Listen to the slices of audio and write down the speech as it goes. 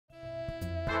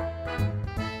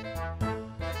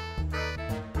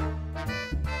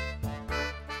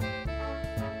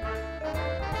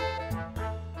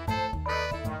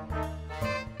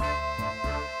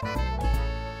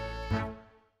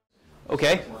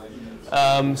Okay.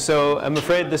 So I'm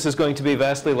afraid this is going to be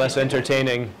vastly less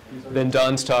entertaining than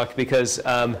Don's talk because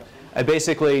I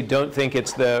basically don't think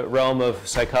it's the realm of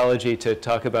psychology to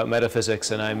talk about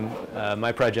metaphysics, and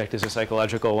my project is a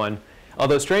psychological one.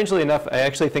 Although strangely enough, I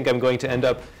actually think I'm going to end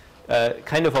up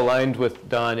kind of aligned with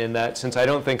Don in that since I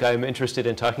don't think I'm interested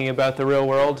in talking about the real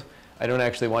world, I don't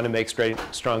actually want to make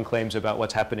strong claims about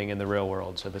what's happening in the real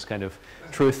world. So this kind of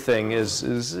truth thing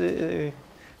is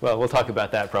well, we'll talk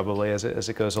about that probably as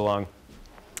it goes along.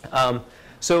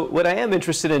 So what I am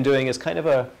interested in doing is kind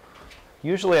of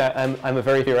usually I'm a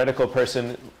very theoretical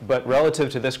person, but relative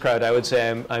to this crowd, I would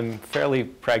say I'm fairly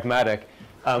pragmatic.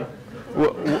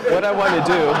 What I want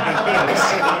to do,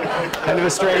 it's kind of a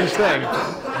strange thing.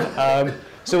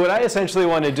 So what I essentially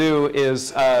want to do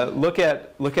is look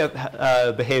at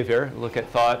behavior, look at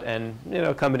thought, and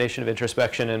a combination of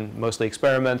introspection and mostly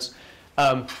experiments,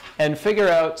 and figure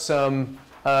out some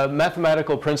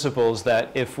mathematical principles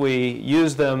that, if we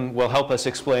use them, will help us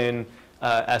explain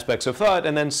aspects of thought,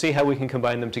 and then see how we can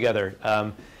combine them together.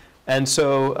 And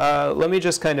so let me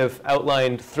just kind of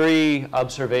outline 3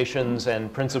 observations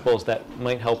and principles that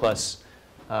might help us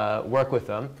work with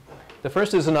them. The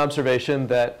first is an observation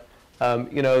that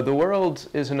the world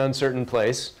is an uncertain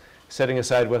place, setting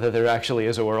aside whether there actually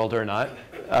is a world or not.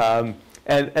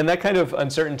 And that kind of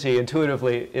uncertainty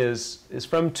intuitively is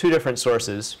from 2 different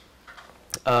sources.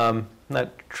 Not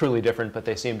truly different, but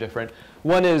they seem different.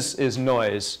 One is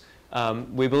noise.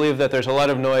 We believe that there's a lot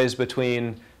of noise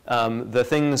between the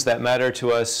things that matter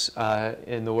to us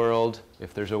in the world,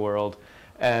 if there's a world,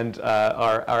 and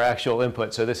our actual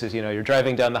input. So this is, you're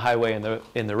driving down the highway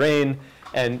in the rain,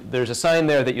 and there's a sign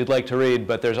there that you'd like to read,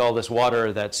 but there's all this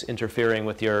water that's interfering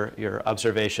with your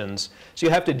observations. So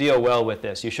you have to deal well with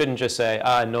this. You shouldn't just say,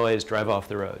 noise, drive off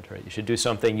the road. Right? You should do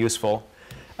something useful.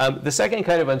 The second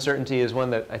kind of uncertainty is one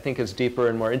that I think is deeper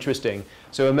and more interesting.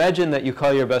 So imagine that you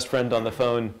call your best friend on the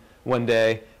phone one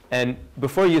day, and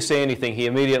before you say anything, he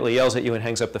immediately yells at you and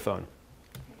hangs up the phone.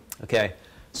 Okay?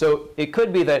 So it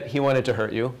could be that he wanted to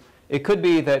hurt you. It could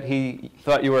be that he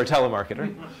thought you were a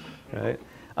telemarketer. Right?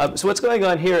 So what's going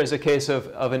on here is a case of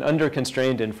an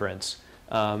under-constrained inference,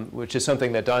 which is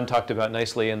something that Don talked about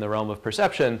nicely in the realm of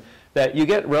perception, that you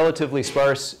get relatively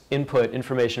sparse input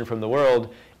information from the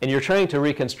world, and you're trying to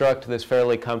reconstruct this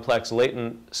fairly complex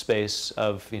latent space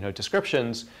of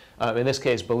descriptions, in this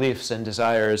case beliefs and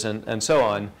desires and so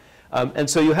on. And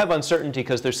so you have uncertainty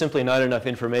because there's simply not enough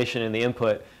information in the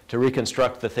input to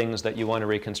reconstruct the things that you want to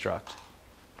reconstruct.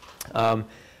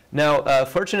 Now,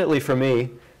 fortunately for me,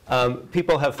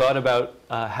 people have thought about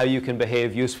how you can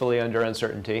behave usefully under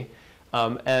uncertainty.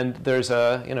 And there's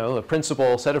a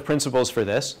set of principles for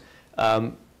this,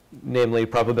 namely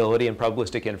probability and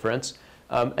probabilistic inference.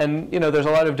 And there's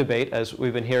a lot of debate, as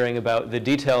we've been hearing, about the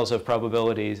details of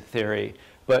probability theory.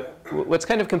 But what's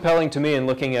kind of compelling to me in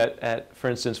looking at, for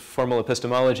instance, formal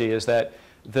epistemology is that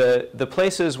the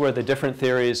places where the different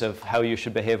theories of how you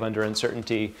should behave under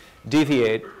uncertainty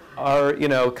deviate are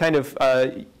kind of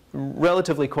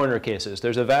relatively corner cases.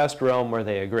 There's a vast realm where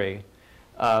they agree.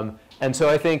 And so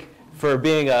I think for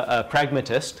being a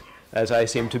pragmatist, as I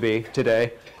seem to be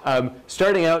today,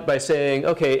 starting out by saying,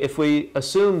 OK, if we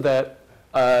assume that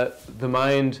the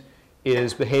mind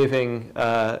is behaving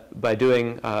by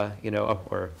doing,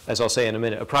 or as I'll say in a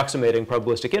minute, approximating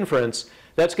probabilistic inference,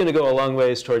 that's going to go a long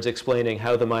ways towards explaining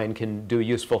how the mind can do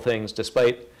useful things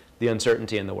despite the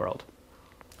uncertainty in the world.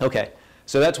 OK,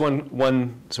 so that's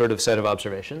one sort of set of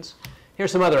observations.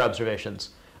 Here's some other observations.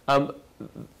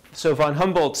 So von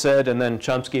Humboldt said, and then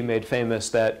Chomsky made famous,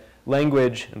 that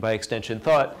language, and by extension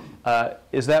thought,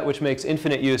 is that which makes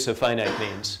infinite use of finite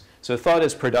means. So thought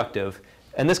is productive.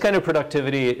 And this kind of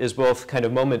productivity is both kind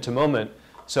of moment to moment.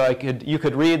 So you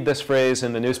could read this phrase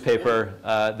in the newspaper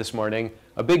this morning,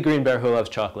 a big green bear who loves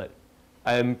chocolate.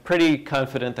 I'm pretty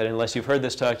confident that unless you've heard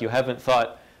this talk, you haven't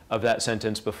thought of that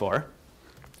sentence before.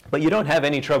 But you don't have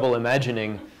any trouble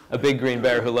imagining a big green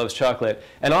bear who loves chocolate,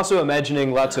 and also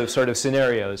imagining lots of sort of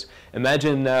scenarios.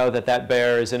 Imagine now that that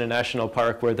bear is in a national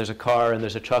park where there's a car and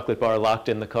there's a chocolate bar locked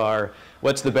in the car.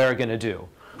 What's the bear going to do?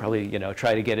 Probably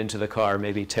try to get into the car,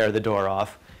 maybe tear the door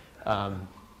off, but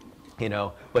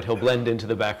he'll blend into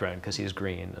the background because he's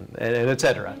green, and et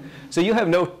cetera. So you have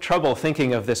no trouble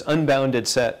thinking of this unbounded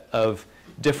set of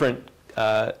different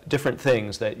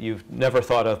things that you've never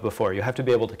thought of before. You have to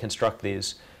be able to construct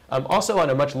these. Also, on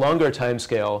a much longer time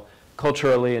scale,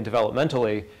 culturally and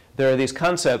developmentally, there are these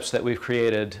concepts that we've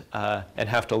created and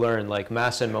have to learn, like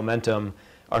mass and momentum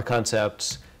are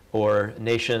concepts, or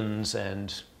nations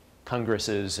and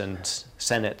congresses and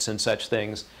senates and such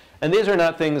things. And these are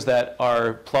not things that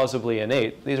are plausibly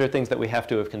innate. These are things that we have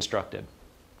to have constructed.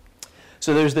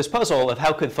 So there's this puzzle of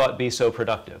how could thought be so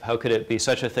productive? How could it be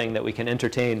such a thing that we can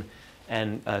entertain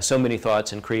and so many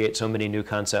thoughts and create so many new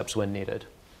concepts when needed?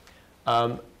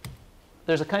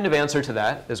 There's a kind of answer to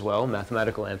that as well,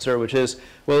 mathematical answer, which is,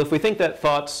 well, if we think that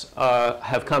thoughts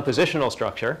have compositional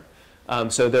structure,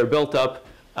 so they're built up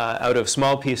out of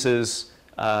small pieces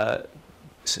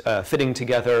fitting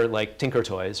together like Tinker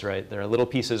Toys, right? There are little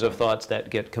pieces of thoughts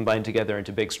that get combined together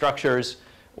into big structures,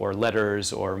 or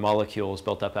letters, or molecules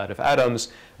built up out of atoms.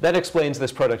 That explains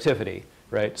this productivity,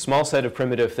 right? Small set of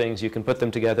primitive things, you can put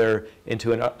them together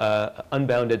into an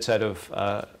unbounded set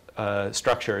of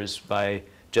structures by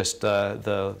just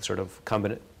the sort of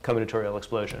combinatorial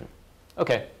explosion.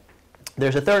 OK,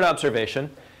 there's a third observation,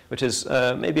 which is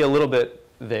maybe a little bit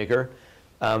vaguer,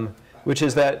 which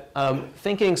is that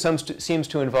thinking seems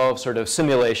to involve sort of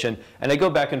simulation. And I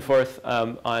go back and forth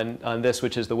on this,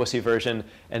 which is the wussy version,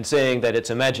 and saying that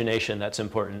it's imagination that's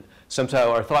important.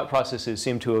 Somehow our thought processes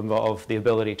seem to involve the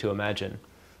ability to imagine.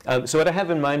 So what I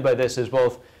have in mind by this is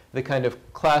both the kind of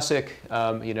classic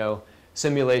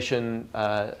simulation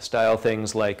style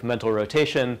things like mental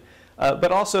rotation,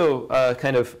 but also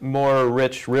kind of more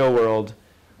rich real world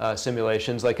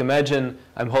simulations. Like imagine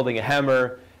I'm holding a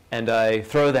hammer and I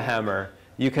throw the hammer.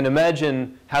 You can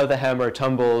imagine how the hammer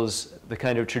tumbles, the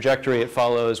kind of trajectory it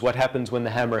follows, what happens when the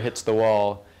hammer hits the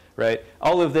wall, right?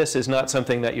 All of this is not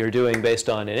something that you're doing based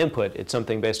on an input. It's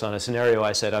something based on a scenario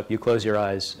I set up. You close your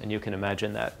eyes and you can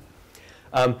imagine that.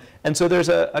 And so there's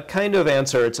a kind of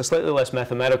answer. It's a slightly less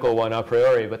mathematical one a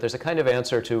priori, but there's a kind of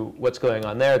answer to what's going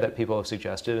on there that people have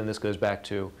suggested. And this goes back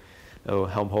to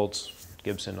Helmholtz,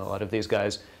 Gibson, a lot of these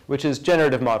guys, which is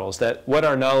generative models, that what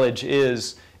our knowledge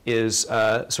is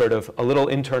sort of a little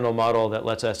internal model that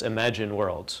lets us imagine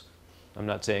worlds. I'm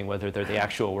not saying whether they're the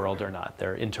actual world or not.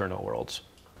 They're internal worlds.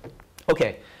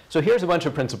 OK, so here's a bunch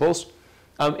of principles.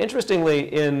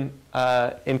 Interestingly, in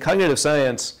cognitive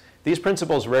science, these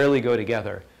principles rarely go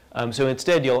together. So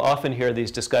instead, you'll often hear these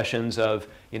discussions of,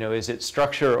 is it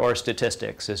structure or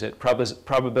statistics? Is it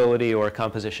probability or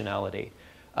compositionality?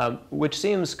 Which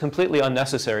seems completely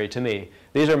unnecessary to me.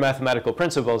 These are mathematical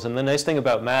principles. And the nice thing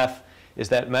about math is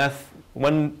that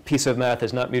one piece of math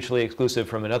is not mutually exclusive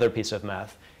from another piece of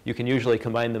math. You can usually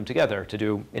combine them together to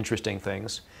do interesting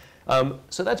things.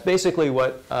 So that's basically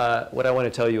what I want to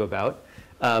tell you about.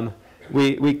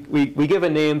 We give a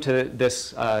name to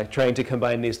this trying to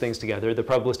combine these things together, the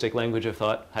probabilistic language of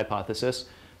thought hypothesis.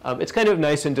 It's kind of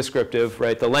nice and descriptive,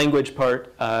 right? The language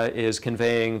part is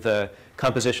conveying the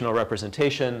compositional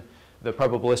representation. The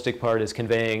probabilistic part is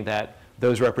conveying that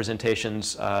those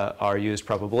representations are used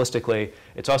probabilistically.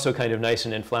 It's also kind of nice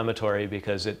and inflammatory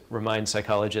because it reminds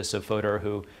psychologists of Fodor,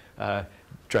 who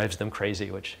drives them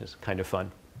crazy, which is kind of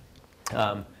fun.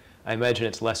 I imagine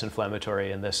it's less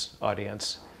inflammatory in this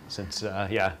audience since,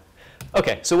 yeah.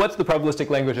 OK, so what's the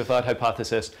probabilistic language of thought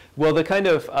hypothesis? Well, the kind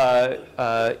of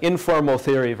informal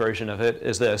theory version of it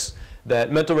is this,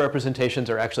 that mental representations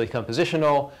are actually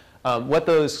compositional. What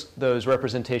those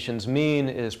representations mean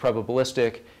is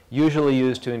probabilistic, usually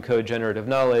used to encode generative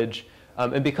knowledge.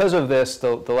 And because of this,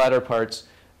 the latter parts,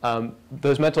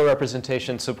 those mental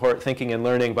representations support thinking and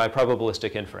learning by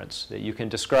probabilistic inference, that you can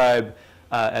describe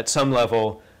at some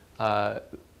level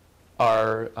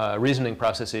our reasoning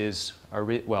processes, our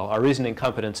reasoning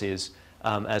competencies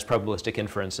as probabilistic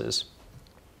inferences.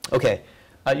 OK,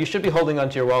 you should be holding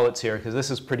onto your wallets here, because this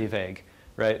is pretty vague.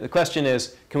 Right? The question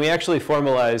is, can we actually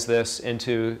formalize this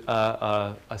into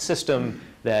a system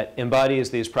that embodies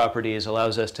these properties,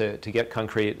 allows us to get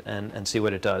concrete and see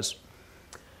what it does?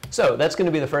 So that's going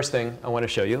to be the first thing I want to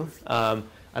show you.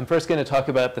 I'm first going to talk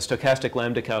about the stochastic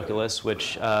lambda calculus,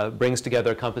 which brings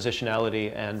together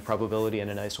compositionality and probability in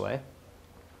a nice way.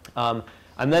 I'm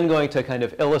then going to kind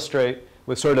of illustrate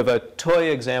with sort of a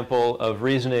toy example of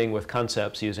reasoning with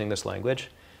concepts using this language.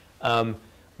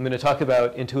 I'm going to talk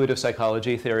about intuitive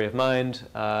psychology, theory of mind.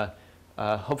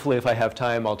 Hopefully, if I have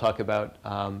time, I'll talk about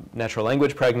natural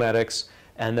language pragmatics.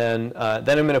 And then I'm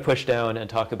going to push down and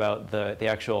talk about the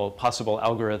actual possible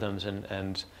algorithms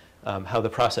and how the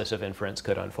process of inference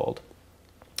could unfold.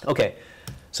 OK,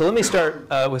 so let me start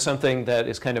with something that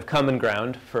is kind of common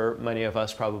ground for many of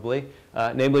us, probably,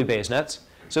 namely Bayes nets.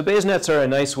 So Bayes nets are a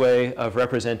nice way of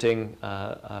representing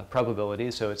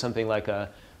probabilities. So it's something like a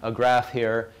graph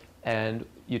here. And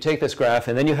you take this graph,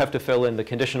 and then you have to fill in the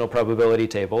conditional probability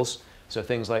tables. So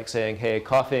things like saying, hey,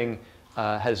 coughing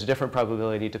has a different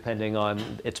probability depending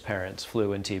on its parents,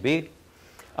 flu and TB.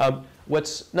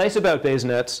 What's nice about Bayes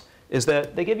nets is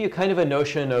that they give you kind of a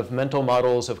notion of mental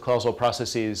models of causal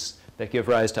processes that give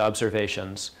rise to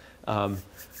observations.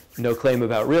 No claim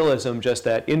about realism, just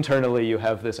that internally you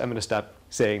have this. I'm going to stop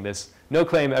saying this no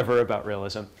claim ever about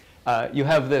realism. You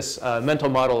have this mental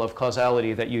model of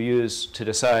causality that you use to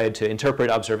decide to interpret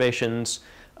observations,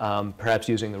 perhaps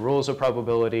using the rules of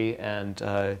probability, and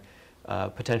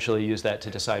potentially use that to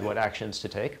decide what actions to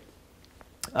take.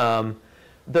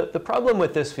 The problem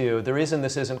with this view, the reason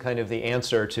this isn't kind of the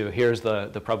answer to here's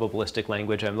the probabilistic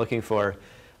language I'm looking for,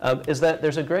 is that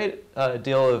there's a great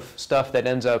deal of stuff that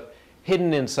ends up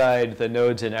hidden inside the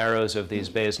nodes and arrows of these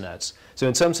Bayes nets. So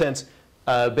in some sense,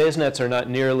 Bayes nets are not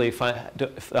nearly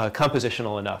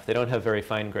compositional enough. They don't have very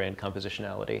fine-grained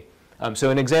compositionality.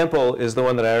 So an example is the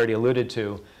one that I already alluded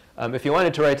to. If you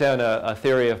wanted to write down a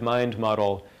theory of mind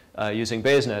model using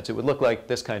Bayes nets, it would look like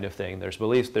this kind of thing. There's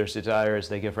beliefs, there's desires,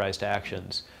 they give rise to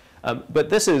actions. But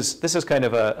this is kind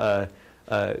of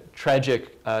a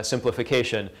tragic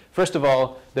simplification. First of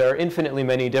all, there are infinitely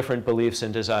many different beliefs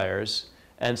and desires.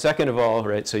 And second of all,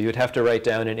 right, so you'd have to write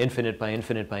down an infinite by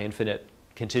infinite by infinite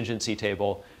contingency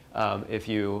table if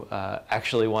you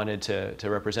actually wanted to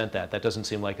represent that. That doesn't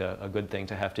seem like a good thing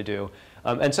to have to do.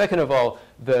 And second of all,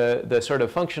 the sort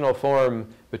of functional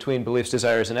form between beliefs,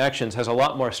 desires, and actions has a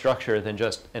lot more structure than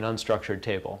just an unstructured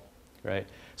table, right?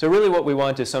 So really what we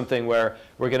want is something where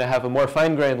we're going to have a more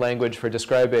fine-grained language for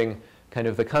describing kind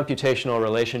of the computational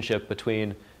relationship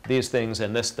between these things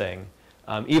and this thing,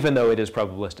 even though it is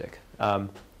probabilistic.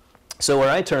 So where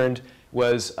I turned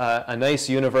was a nice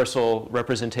universal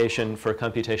representation for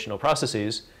computational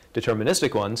processes,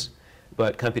 deterministic ones,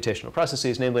 but computational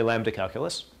processes, namely lambda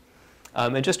calculus.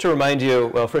 And just to remind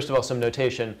you, well, first of all, some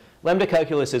notation. Lambda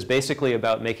calculus is basically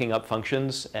about making up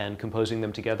functions and composing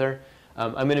them together.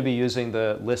 I'm going to be using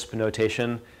the Lisp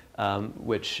notation,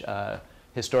 which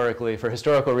historically, for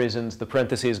historical reasons, the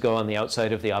parentheses go on the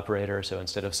outside of the operator. So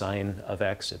instead of sign of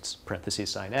x, it's parentheses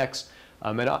sign x.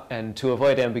 And to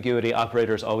avoid ambiguity,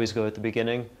 operators always go at the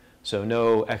beginning. So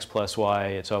no x plus y,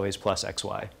 it's always plus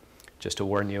xy, just to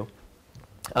warn you.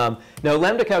 Now,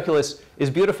 lambda calculus is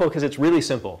beautiful because it's really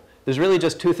simple. There's really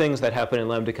just two things that happen in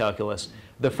lambda calculus.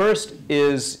 The first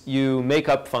is you make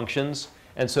up functions.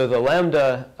 And so the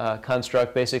lambda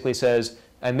construct basically says,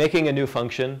 I'm making a new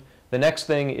function. The next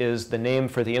thing is the name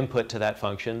for the input to that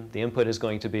function. The input is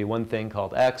going to be one thing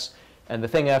called x. And the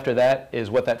thing after that is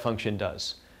what that function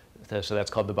does. So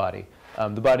that's called the body.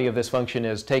 The body of this function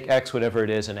is take x, whatever it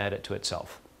is, and add it to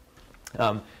itself.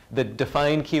 The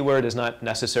define keyword is not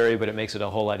necessary, but it makes it a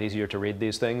whole lot easier to read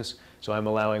these things. So I'm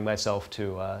allowing myself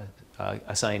to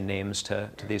assign names to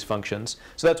these functions.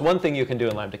 So that's one thing you can do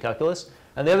in lambda calculus.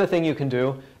 And the other thing you can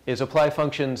do is apply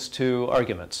functions to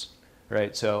arguments,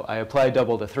 right? So I apply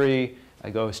double to 3. I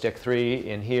go stick 3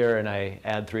 in here, and I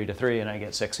add 3 to 3, and I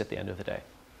get 6 at the end of the day.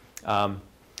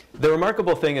 The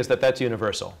remarkable thing is that that's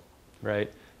universal,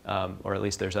 right? Or at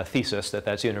least there's a thesis that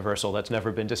that's universal. That's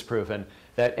never been disproven.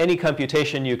 That any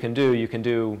computation you can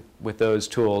do with those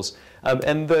tools.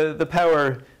 And the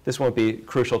power, this won't be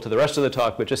crucial to the rest of the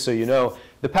talk, but just so you know,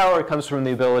 the power comes from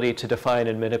the ability to define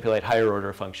and manipulate higher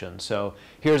order functions. So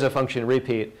here's a function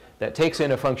repeat that takes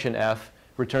in a function f,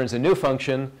 returns a new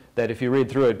function that if you read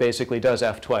through it basically does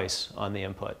f twice on the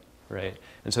input, right?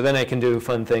 And so then I can do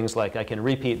fun things like I can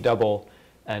repeat double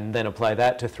and then apply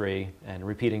that to 3, and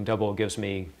repeating double gives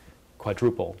me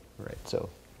quadruple, right? So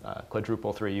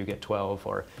quadruple 3, you get 12,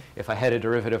 or if I had a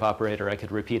derivative operator, I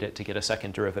could repeat it to get a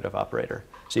second derivative operator.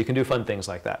 So you can do fun things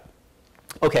like that.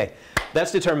 Okay,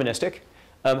 that's deterministic.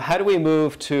 How do we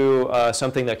move to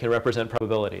something that can represent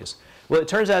probabilities? Well, it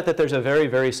turns out that there's a very,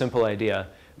 very simple idea,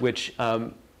 which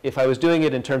if I was doing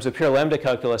it in terms of pure lambda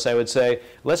calculus, I would say,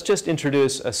 let's just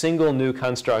introduce a single new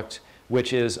construct,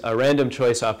 which is a random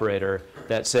choice operator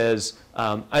that says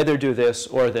either do this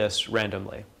or this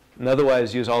randomly. And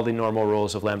otherwise, use all the normal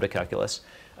rules of lambda calculus.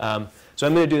 So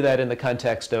I'm going to do that in the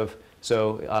context of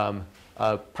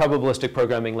a probabilistic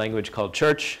programming language called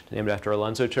Church, named after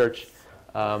Alonzo Church,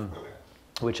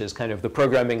 which is kind of the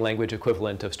programming language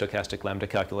equivalent of stochastic lambda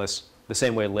calculus, the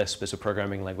same way Lisp is a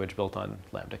programming language built on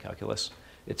lambda calculus.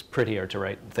 It's prettier to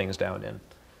write things down in.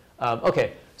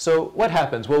 OK, so what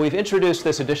happens? Well, we've introduced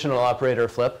this additional operator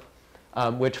flip,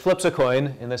 which flips a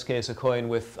coin, in this case a coin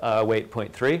with weight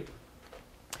 0.3.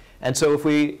 And so if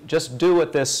we just do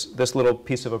what this little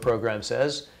piece of a program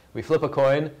says, we flip a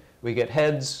coin, we get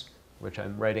heads, which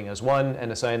I'm writing as 1,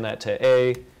 and assign that to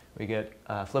A. We get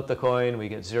flip the coin, we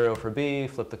get 0 for B,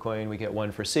 flip the coin, we get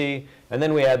 1 for C. And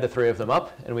then we add the 3 of them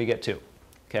up, and we get 2.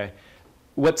 Okay.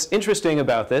 What's interesting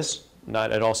about this,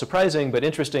 not at all surprising, but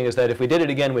interesting, is that if we did it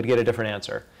again, we'd get a different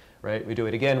answer. Right? We do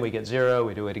it again, we get 0.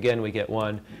 We do it again, we get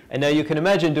 1. And now you can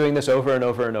imagine doing this over and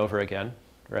over and over again,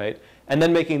 right? And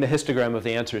then making the histogram of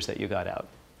the answers that you got out.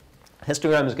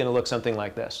 Histogram is going to look something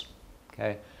like this.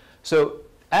 Okay? So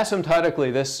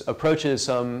asymptotically, this approaches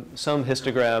some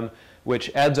histogram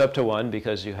which adds up to 1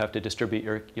 because you have to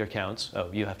distribute your counts. Oh,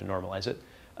 you have to normalize it.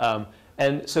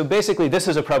 And so basically, this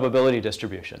is a probability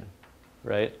distribution,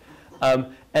 right?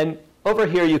 And over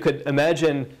here, you could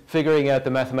imagine figuring out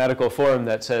the mathematical form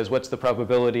that says, what's the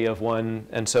probability of 1,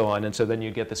 and so on. And so then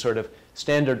you get the sort of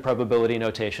standard probability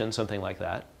notation, something like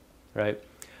that, right?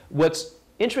 What's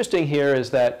interesting here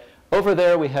is that over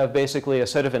there, we have basically a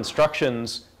set of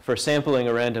instructions for sampling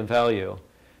a random value.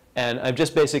 And I've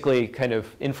just basically kind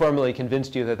of informally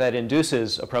convinced you that that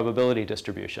induces a probability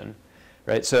distribution,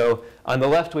 right? So on the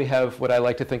left, we have what I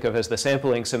like to think of as the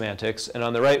sampling semantics. And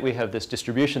on the right, we have this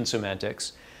distribution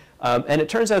semantics. And it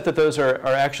turns out that those are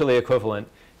actually equivalent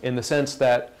in the sense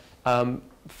that well,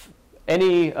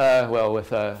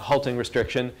 with a halting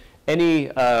restriction, any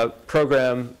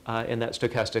program in that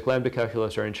stochastic lambda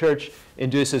calculus or in Church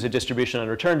induces a distribution on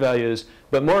return values.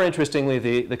 But more interestingly,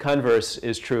 the converse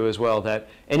is true as well, that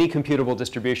any computable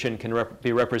distribution can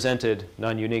be represented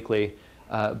non-uniquely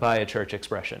by a Church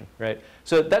expression, right?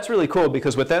 So that's really cool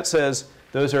because what that says,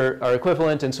 those are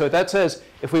equivalent. And so that says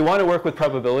if we want to work with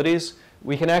probabilities,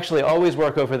 we can actually always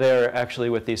work over there actually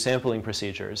with these sampling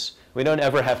procedures. We don't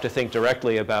ever have to think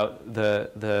directly about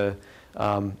the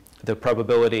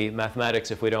probability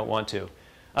mathematics if we don't want to.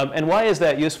 And why is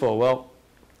that useful? Well,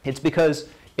 it's because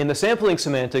in the sampling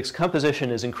semantics,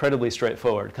 composition is incredibly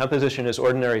straightforward. Composition is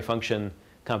ordinary function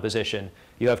composition.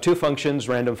 You have two functions,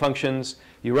 random functions.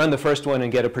 You run the first one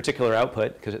and get a particular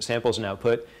output because it samples an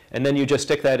output. And then you just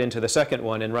stick that into the second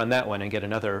one and run that one and get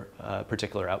another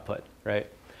particular output, right?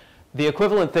 The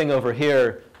equivalent thing over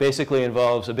here basically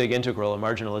involves a big integral, a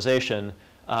marginalization.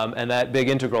 And that big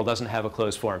integral doesn't have a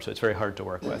closed form, so it's very hard to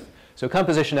work with. So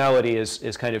compositionality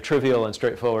is kind of trivial and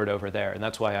straightforward over there, and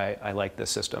that's why I like this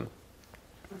system.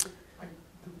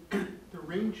 The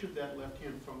range of that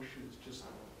left-hand function is just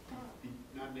the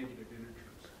non-negative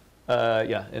integers.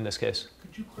 Yeah, in this case.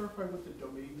 Could you clarify what the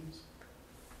domain is?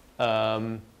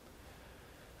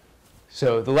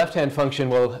 So the left-hand function,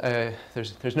 well,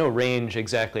 there's no range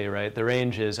exactly, right? The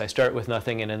range is I start with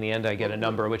nothing, and in the end I get a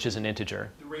number, which is an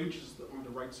integer. The range is on the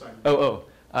right side.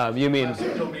 You mean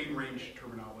domain range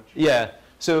terminology. Yeah.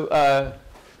 So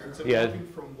it's a mapping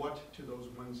from what to those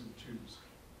ones and twos?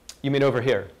 You mean over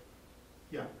here?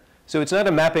 Yeah. So it's not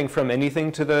a mapping from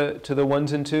anything to the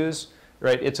ones and twos,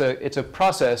 right? It's a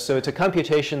process. So it's a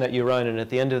computation that you run, and at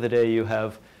the end of the day, you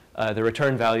have the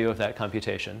return value of that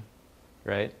computation,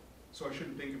 right? So I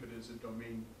shouldn't think of it as a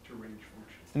domain to range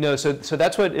function. No. So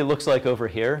that's what it looks like over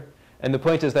here. And the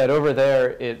point is that over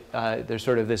there, there's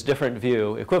sort of this different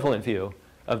view, equivalent view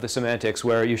of the semantics,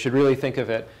 where you should really think of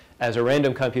it as a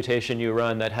random computation you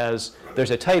run that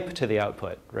there's a type to the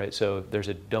output, right? So there's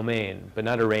a domain, but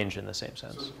not a range in the same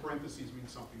sense. So the parentheses mean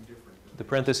something different. The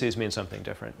parentheses mean something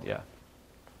different, yeah.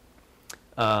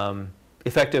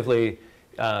 Effectively,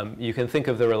 you can think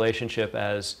of the relationship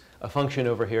as a function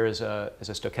over here is a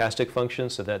stochastic function,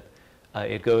 so that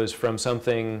it goes from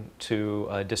something to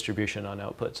a distribution on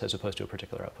outputs as opposed to a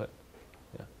particular output.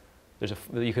 Yeah,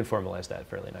 you can formalize that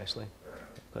fairly nicely.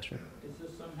 Question? Is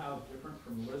this somehow different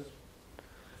from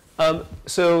Lisp?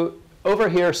 So over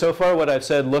here, so far, what I've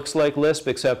said looks like Lisp,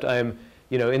 except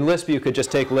in Lisp, you could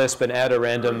just take Lisp and add a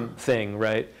random thing,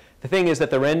 right? The thing is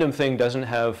that the random thing doesn't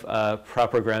have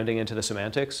proper grounding into the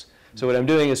semantics. So what I'm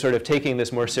doing is sort of taking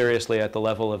this more seriously at the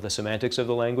level of the semantics of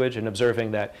the language and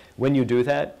observing that when you do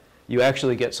that, you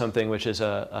actually get something which is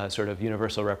a sort of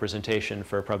universal representation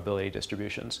for probability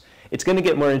distributions. It's going to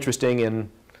get more interesting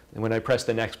when I press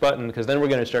the next button, because then we're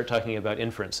going to start talking about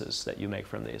inferences that you make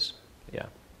from these. Yeah.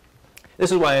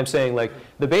 This is why I'm saying, like,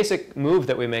 the basic move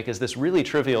that we make is this really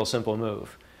trivial, simple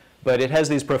move. But it has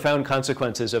these profound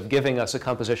consequences of giving us a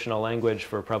compositional language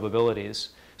for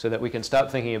probabilities so that we can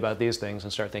stop thinking about these things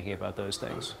and start thinking about those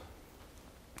things.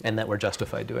 And that we're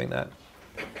justified doing that.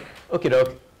 Okie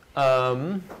doke.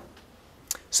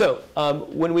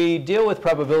 When we deal with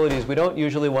probabilities, we don't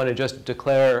usually want to just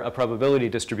declare a probability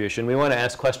distribution. We want to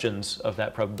ask questions of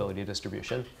that probability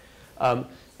distribution.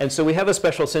 And so we have a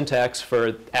special syntax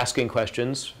for asking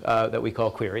questions that we call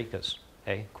query, because,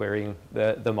 hey, querying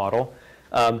the model.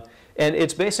 And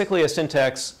it's basically a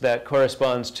syntax that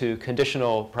corresponds to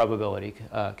conditional probability,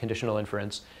 conditional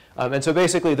inference. And so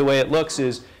basically the way it looks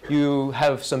is you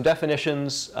have some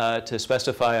definitions to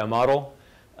specify a model.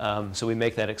 So we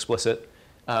make that explicit.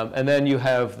 And then you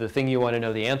have the thing you want to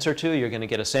know the answer to. You're going to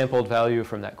get a sampled value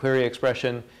from that query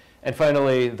expression. And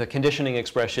finally, the conditioning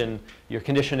expression, you're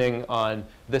conditioning on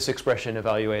this expression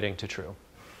evaluating to true.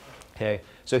 Okay?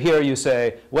 So here you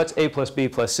say, what's a plus b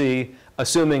plus c,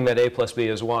 assuming that a plus b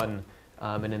is 1.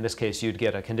 And in this case, you'd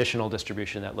get a conditional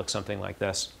distribution that looks something like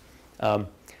this.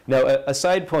 Now, a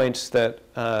side point that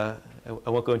I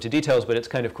won't go into details, but it's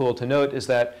kind of cool to note, is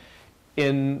that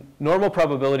in normal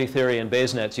probability theory and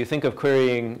Bayes nets, you think of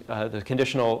querying the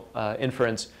conditional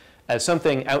inference as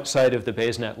something outside of the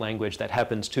Bayes net language that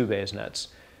happens to Bayes nets.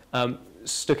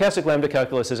 Stochastic lambda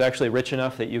calculus is actually rich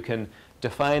enough that you can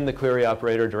define the query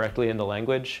operator directly in the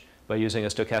language by using a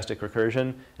stochastic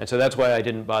recursion. And so that's why I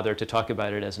didn't bother to talk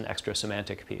about it as an extra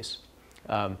semantic piece.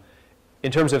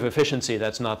 In terms of efficiency,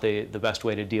 that's not the best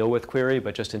way to deal with query,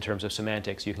 but just in terms of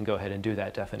semantics, you can go ahead and do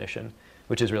that definition,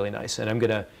 which is really nice. And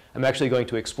I'm actually going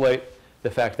to exploit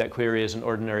the fact that query is an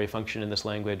ordinary function in this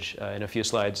language in a few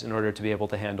slides in order to be able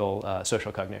to handle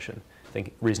social cognition,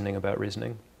 reasoning about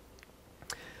reasoning.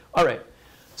 All right,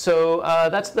 so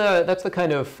that's the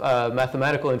kind of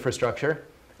mathematical infrastructure.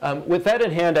 With that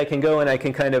in hand, I can go and I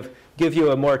can kind of give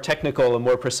you a more technical, a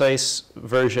more precise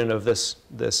version of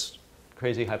this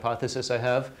crazy hypothesis I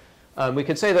have. We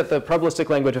could say that the probabilistic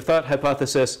language of thought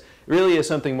hypothesis really is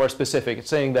something more specific. It's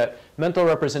saying that mental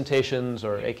representations,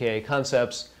 or AKA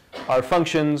concepts, are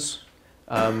functions.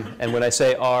 And when I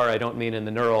say are, I don't mean in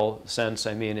the neural sense.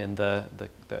 I mean in the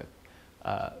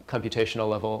computational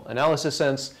level analysis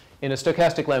sense, in a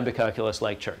stochastic lambda calculus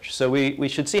like Church. So we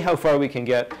should see how far we can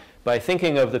get by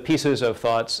thinking of the pieces of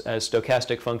thoughts as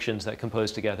stochastic functions that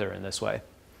compose together in this way.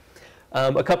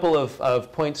 A couple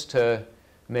of points to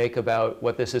make about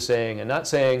what this is saying and not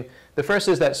saying. The first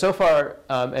is that so far,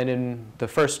 and in the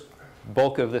first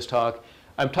bulk of this talk,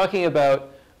 I'm talking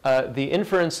about the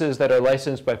inferences that are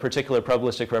licensed by particular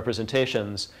probabilistic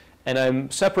representations, and I'm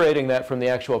separating that from the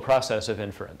actual process of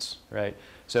inference, right?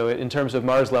 So in terms of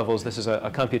Mars levels, this is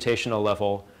a computational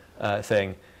level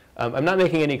thing. I'm not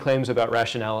making any claims about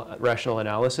rational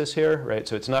analysis here, right?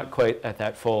 So it's not quite at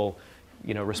that full,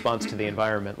 response to the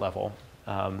environment level.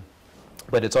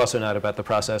 But it's also not about the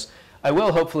process. I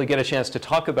will hopefully get a chance to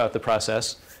talk about the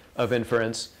process of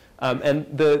inference. And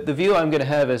the view I'm going to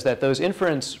have is that those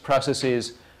inference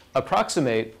processes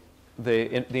approximate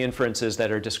the inferences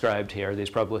that are described here, these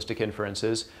probabilistic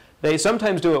inferences. They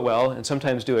sometimes do it well and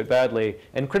sometimes do it badly.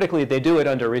 And critically, they do it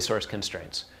under resource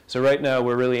constraints. So right now,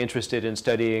 we're really interested in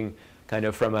studying, kind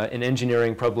of from an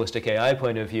engineering probabilistic AI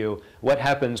point of view, what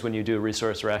happens when you do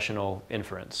resource rational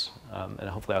inference. And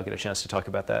hopefully, I'll get a chance to talk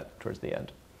about that towards the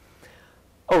end.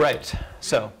 All right,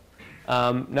 so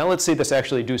now let's see this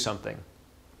actually do something.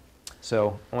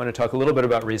 So I want to talk a little bit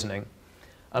about reasoning.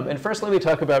 And first, let me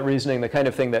talk about reasoning, the kind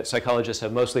of thing that psychologists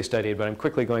have mostly studied, but I'm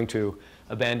quickly going to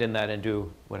abandon that and do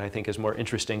what I think is more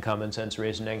interesting common sense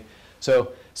reasoning.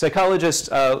 So psychologists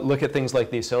look at things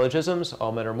like these syllogisms: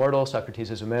 all men are mortal,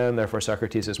 Socrates is a man, therefore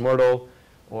Socrates is mortal,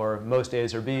 or most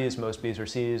A's are B's, most B's are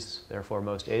C's, therefore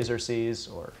most A's are C's,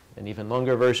 or an even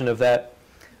longer version of that.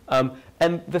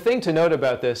 And the thing to note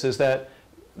about this is that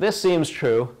this seems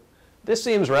true, this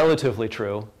seems relatively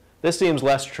true, this seems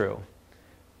less true.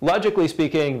 Logically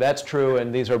speaking, that's true,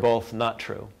 and these are both not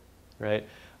true, right?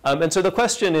 And so the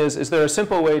question is there a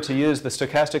simple way to use the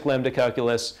stochastic lambda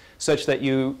calculus such that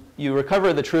you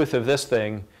recover the truth of this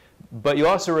thing, but you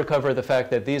also recover the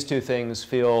fact that these two things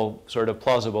feel sort of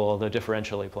plausible, although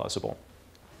differentially plausible?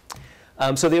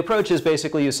 So the approach is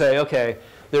basically you say, OK,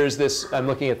 there's this, I'm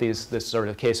looking at this sort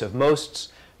of case of mosts.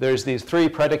 There's these three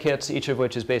predicates, each of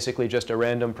which is basically just a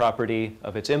random property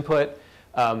of its input.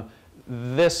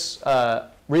 This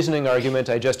reasoning argument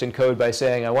I just encode by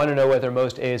saying I want to know whether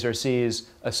most A's are C's,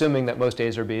 assuming that most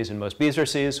A's are B's and most B's are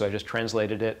C's. So I just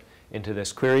translated it into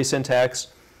this query syntax.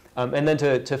 And then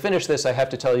to finish this, I have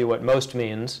to tell you what most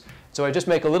means. So I just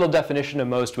make a little definition of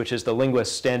most, which is the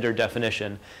linguist's standard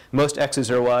definition. Most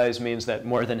X's or Y's means that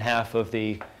more than half of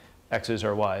the X's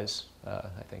are Y's.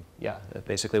 I think, yeah, that's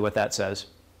basically what that says.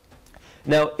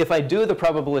 Now, if I do the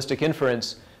probabilistic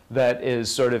inference that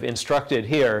is sort of instructed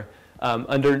here,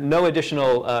 under no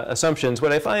additional assumptions,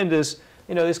 what I find is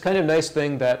this kind of nice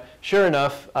thing that, sure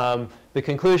enough, the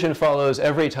conclusion follows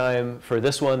every time for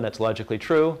this one that's logically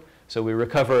true. So we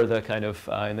recover the kind of,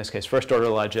 in this case, first-order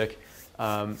logic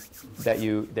that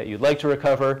you'd like to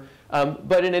recover.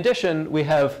 But in addition, we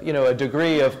have a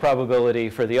degree of probability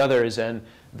for the others, and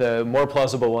the more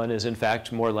plausible one is in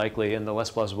fact more likely, and the less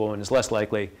plausible one is less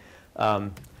likely.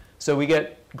 So we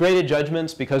get graded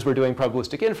judgments because we're doing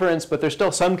probabilistic inference, but there's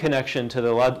still some connection to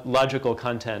the logical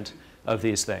content of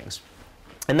these things.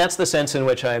 And that's the sense in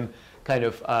which I'm kind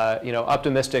of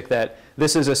optimistic that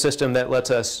this is a system that lets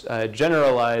us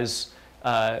generalize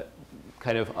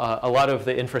kind of a lot of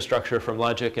the infrastructure from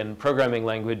logic and programming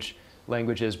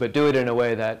languages, but do it in a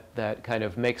way that kind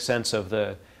of makes sense of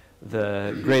the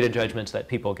graded judgments that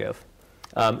people give.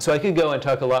 So I could go and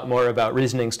talk a lot more about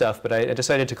reasoning stuff, but I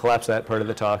decided to collapse that part of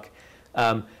the talk.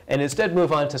 And instead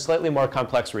move on to slightly more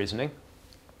complex reasoning.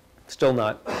 Still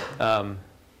not,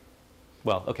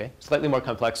 well, OK, slightly more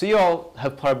complex. So you all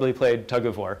have probably played tug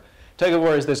of war. Tug of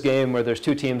war is this game where there's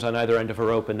two teams on either end of a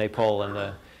rope, and they pull,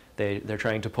 and they're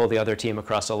trying to pull the other team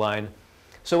across a line.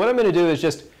 So what I'm going to do is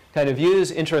just kind of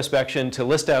use introspection to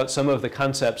list out some of the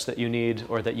concepts that you need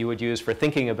or that you would use for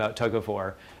thinking about tug of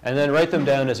war, and then write them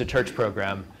down as a church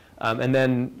program, and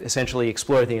then essentially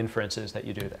explore the inferences that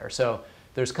you do there. So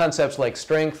there's concepts like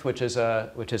strength, which is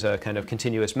a kind of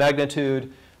continuous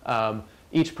magnitude.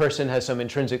 Each person has some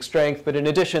intrinsic strength, but in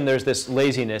addition, there's this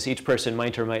laziness. Each person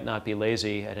might or might not be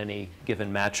lazy at any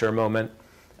given match or moment.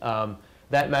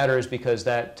 That matters because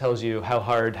that tells you how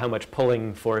hard, how much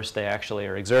pulling force they actually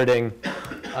are exerting.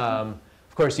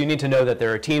 Of course, you need to know that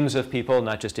there are teams of people,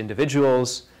 not just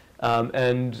individuals.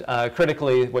 And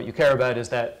critically, what you care about is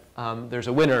that there's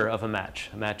a winner of a match.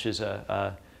 A match is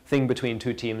a thing between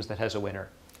two teams that has a winner.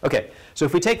 OK, so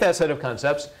if we take that set of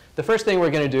concepts, the first thing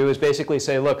we're going to do is basically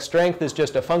say, look, strength is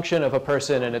just a function of a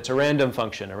person, and it's a random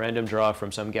function, a random draw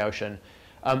from some Gaussian.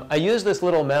 I use this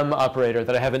little mem operator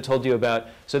that I haven't told you about.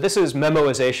 So this is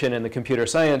memoization in the computer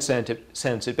science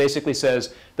sense. It basically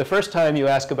says the first time you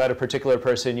ask about a particular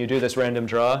person, you do this random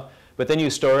draw, but then you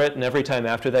store it, and every time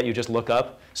after that, you just look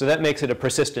up. So that makes it a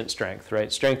persistent strength,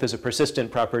 right? Strength is a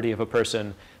persistent property of a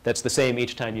person that's the same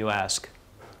each time you ask.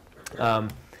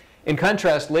 In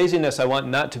contrast, laziness, I want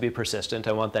not to be persistent.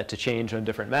 I want that to change on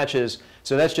different matches.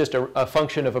 So that's just a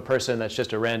function of a person that's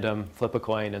just a random flip a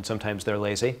coin, and sometimes they're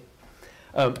lazy.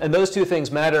 And those two things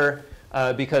matter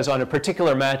because on a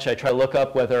particular match, I try to look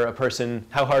up whether a person,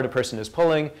 how hard a person is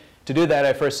pulling. To do that,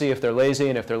 I first see if they're lazy,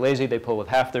 and if they're lazy, they pull with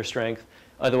half their strength.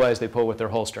 Otherwise, they pull with their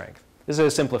whole strength. This is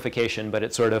a simplification, but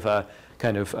it's sort of a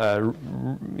kind of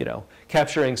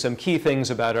capturing some key things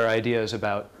about our ideas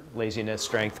about laziness,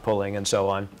 strength, pulling, and so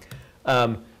on.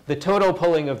 The total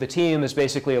pulling of the team is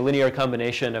basically a linear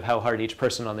combination of how hard each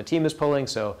person on the team is pulling.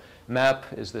 So map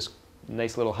is this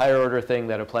nice little higher order thing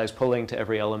that applies pulling to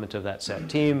every element of that set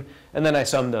team. And then I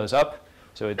sum those up.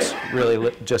 So it's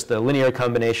really just the linear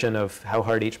combination of how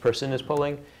hard each person is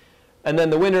pulling. And then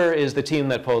the winner is the team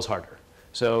that pulls harder.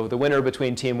 So the winner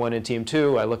between team 1 and team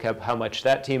 2, I look up how much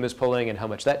that team is pulling and how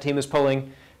much that team is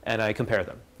pulling, and I compare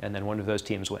them. And then one of those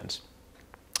teams wins.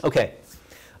 OK.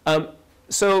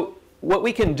 So what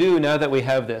we can do now that we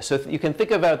have this, so you can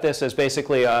think about this as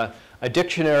basically a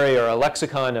dictionary or a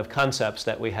lexicon of concepts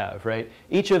that we have, right?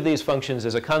 Each of these functions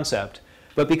is a concept.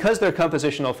 But because they're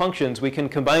compositional functions, we can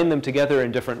combine them together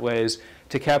in different ways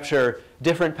to capture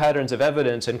different patterns of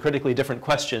evidence and critically different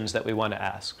questions that we want to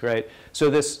ask, right? So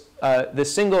this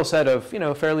single set of,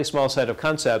 fairly small set of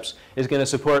concepts is going to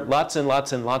support lots and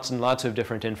lots and lots and lots of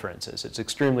different inferences. It's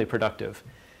extremely productive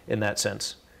in that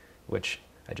sense, which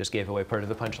I just gave away part of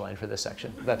the punchline for this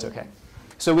section. That's OK.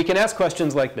 So we can ask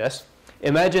questions like this.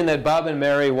 Imagine that Bob and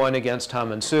Mary won against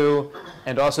Tom and Sue,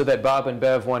 and also that Bob and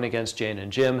Bev won against Jane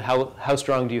and Jim. How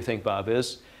strong do you think Bob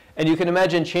is? And you can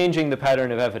imagine changing the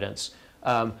pattern of evidence.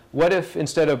 What if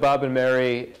instead of Bob and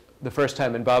Mary the first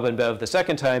time and Bob and Bev the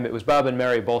second time, it was Bob and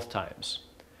Mary both times?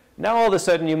 Now all of a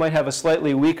sudden, you might have a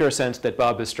slightly weaker sense that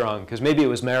Bob is strong, because maybe it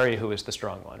was Mary who was the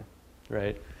strong one,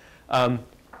 right?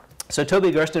 So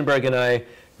Toby Gerstenberg and I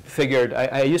figured,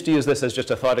 I used to use this as just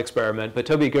a thought experiment, but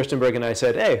Toby Gerstenberg and I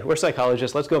said, hey, we're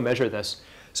psychologists, let's go measure this.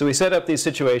 So we set up these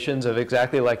situations of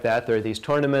exactly like that. There are these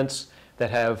tournaments that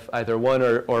have either one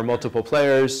or multiple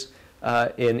players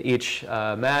in each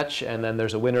match, and then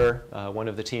there's a winner, one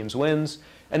of the teams wins.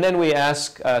 And then we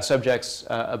ask subjects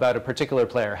about a particular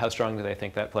player, how strong do they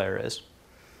think that player is?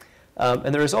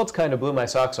 And the results kind of blew my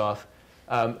socks off.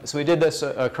 So we did this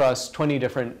across 20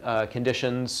 different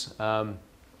conditions.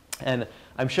 And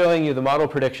I'm showing you the model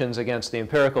predictions against the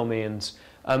empirical means.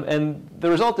 And the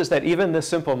result is that even this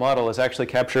simple model is actually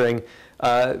capturing,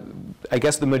 I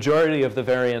guess, the majority of the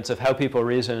variance of how people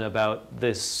reason about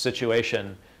this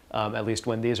situation, at least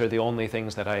when these are the only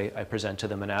things that I present to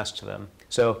them and ask to them.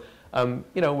 So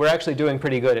we're actually doing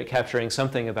pretty good at capturing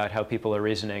something about how people are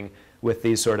reasoning with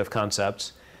these sort of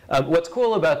concepts. What's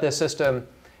cool about this system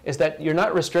is that you're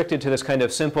not restricted to this kind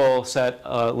of simple set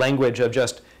language of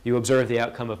just you observe the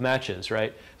outcome of matches,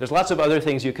 right? There's lots of other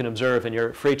things you can observe, and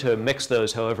you're free to mix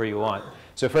those however you want.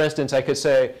 So for instance, I could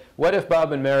say, what if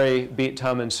Bob and Mary beat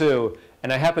Tom and Sue,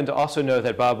 and I happen to also know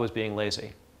that Bob was being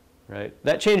lazy, right?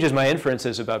 That changes my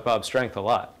inferences about Bob's strength a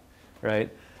lot, right?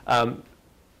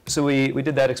 So we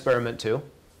did that experiment too.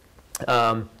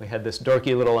 We had this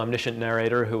dorky little omniscient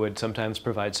narrator who would sometimes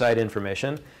provide side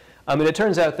information. And it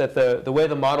turns out that the way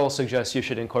the model suggests you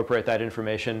should incorporate that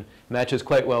information matches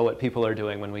quite well what people are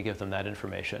doing when we give them that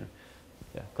information.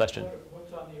 Yeah, question?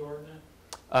 What's on the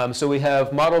ordinate? So we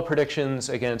have model predictions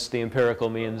against the empirical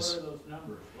means. What are those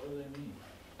numbers? What do they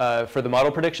mean? For the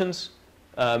model predictions,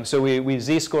 so we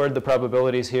z-scored the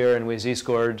probabilities here, and we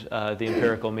z-scored the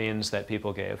empirical means that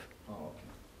people gave. Oh,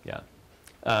 okay.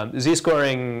 Yeah.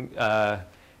 Z-scoring,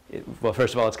 well,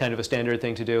 first of all, it's kind of a standard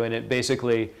thing to do, and it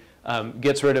basically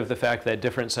gets rid of the fact that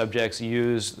different subjects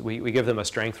use, we give them a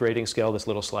strength rating scale, this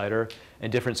little slider,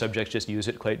 and different subjects just use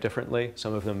it quite differently.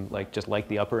 Some of them just like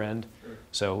the upper end. Sure.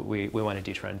 So we want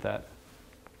to detrend that.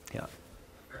 Yeah.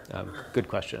 Good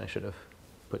question. I should have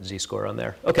put z-score on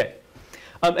there. OK.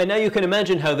 And now you can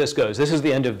imagine how this goes. This is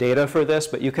the end of data for this,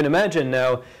 but you can imagine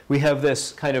now we have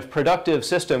this kind of productive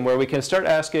system where we can start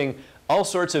asking all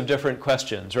sorts of different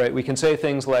questions, right? We can say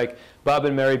things like, Bob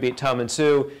and Mary beat Tom and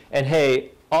Sue, and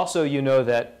hey, also you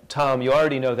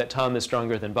already know that Tom is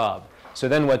stronger than Bob. So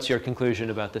then what's your conclusion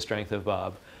about the strength of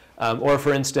Bob? Or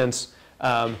for instance,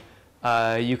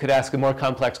 you could ask a more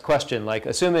complex question, like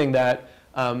assuming that,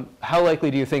 how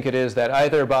likely do you think it is that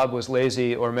either Bob was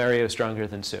lazy or Mary is stronger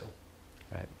than Sue?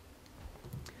 Right.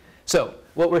 So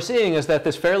what we're seeing is that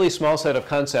this fairly small set of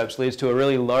concepts leads to a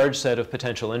really large set of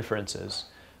potential inferences.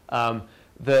 Yeah.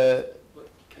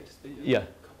 I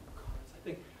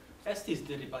think Estes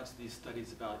did a bunch of these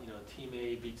studies about, team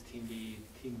A beats team B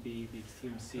beats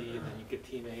team C, and then you get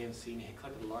team A and C, and he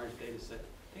collected a large data set.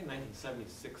 I think in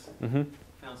 1976,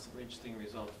 found some interesting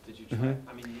results. Did you try?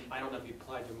 I mean, I don't know if you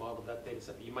applied your model to that data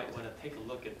set, but you might want to take a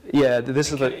look at. Yeah,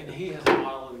 this is the. And he has a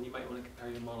model, and you might want to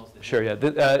compare your models to him. Sure. Yeah.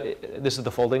 This is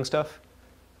the folding stuff.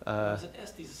 There's an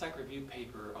Estes psych review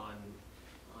paper on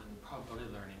probability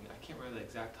learning. I can't remember the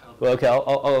exact title. Well, OK,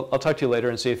 I'll talk to you later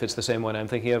and see if it's the same one I'm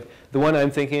thinking of. The one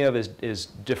I'm thinking of is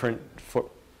different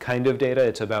kind of data.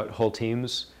 It's about whole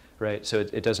teams, right? So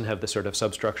it doesn't have the sort of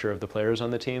substructure of the players on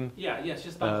the team. Yeah, it's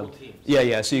just about whole teams.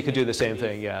 Yeah. So you could do the same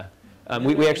thing. Yeah.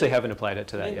 We actually haven't applied it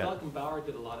to that yet. Gluck and Bauer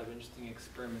did a lot of interesting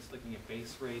experiments looking at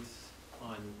base rates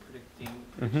on predicting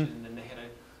prediction, and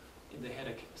they had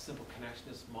a simple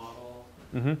connectionist model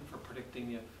for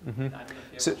predicting if. I don't know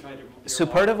if you ever tried to. So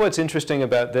part of what's interesting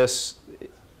about this,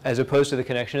 as opposed to the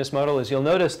connectionist model, is you'll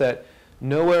notice that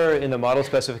nowhere in the model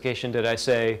specification did I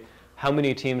say how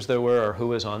many teams there were or who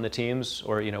was on the teams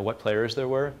or what players there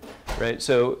were, right?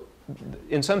 So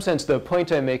in some sense, the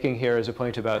point I'm making here is a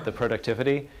point about the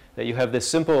productivity, that you have this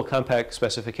simple compact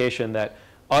specification that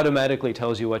automatically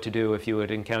tells you what to do if you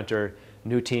would encounter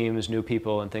new teams, new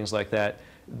people, and things like that.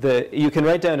 You can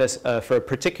write down, for a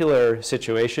particular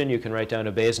situation, you can write down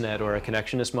a Bayesnet or a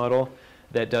connectionist model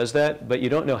that does that, but you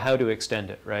don't know how to extend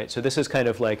it, right? So this is kind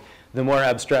of like the more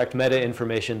abstract meta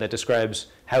information that describes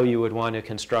how you would want to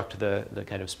construct the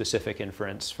kind of specific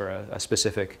inference for a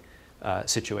specific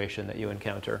situation that you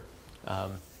encounter.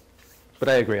 But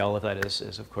I agree, all of that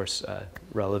is of course,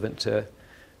 relevant to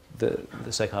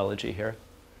the psychology here.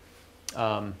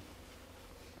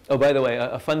 Oh, by the way,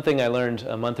 a fun thing I learned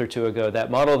a month or two ago,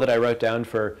 that model that I wrote down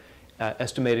for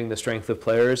estimating the strength of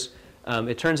players,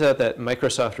 it turns out that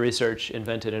Microsoft Research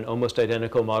invented an almost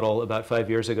identical model about 5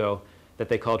 years ago that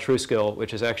they call TrueSkill,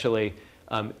 which is actually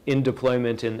in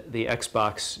deployment in the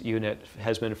Xbox unit,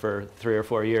 has been for 3 or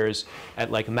 4 years at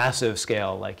like massive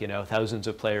scale, like thousands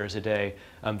of players a day.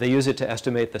 They use it to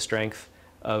estimate the strength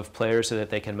of players so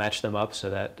that they can match them up so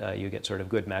that you get sort of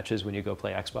good matches when you go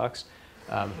play Xbox.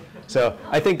 So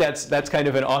I think that's kind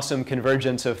of an awesome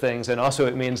convergence of things, and also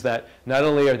it means that not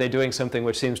only are they doing something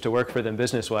which seems to work for them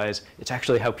business-wise, it's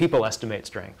actually how people estimate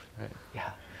strength. Right?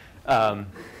 Yeah.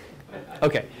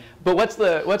 OK, but what's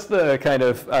the kind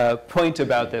of point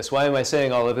about this? Why am I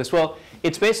saying all of this? Well,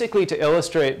 it's basically to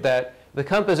illustrate that the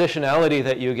compositionality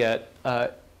that you get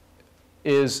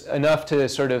is enough to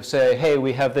sort of say, hey,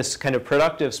 we have this kind of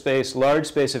productive space, large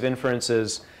space of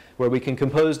inferences where we can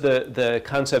compose the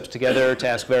concepts together to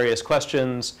ask various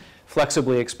questions,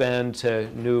 flexibly expand to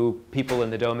new people in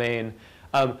the domain.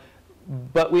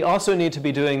 But we also need to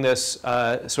be doing this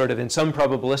sort of in some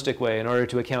probabilistic way in order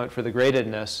to account for the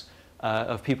gradedness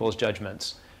of people's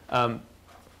judgments.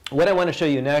 What I want to show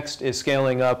you next is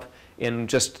scaling up in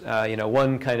just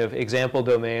one kind of example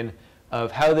domain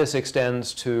of how this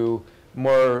extends to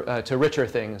to richer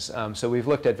things. So we've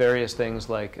looked at various things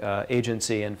like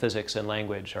agency and physics and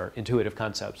language, or intuitive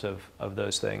concepts of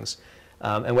those things.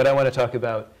 And what I want to talk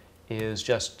about is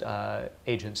just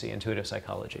agency, intuitive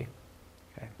psychology.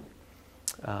 Okay.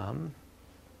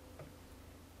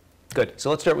 Good. So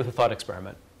let's start with a thought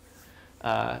experiment.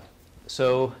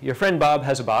 So your friend Bob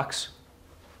has a box,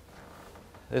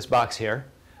 this box here.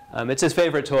 It's his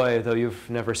favorite toy, though you've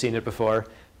never seen it before.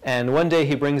 And one day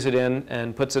he brings it in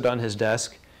and puts it on his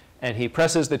desk, and he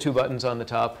presses the two buttons on the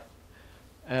top,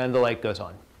 and the light goes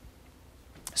on.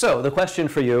 So the question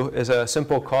for you is a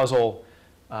simple causal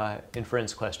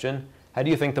inference question. How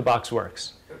do you think the box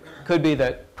works? Could be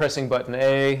that pressing button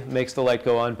A makes the light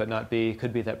go on, but not B.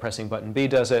 Could be that pressing button B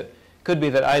does it. Could be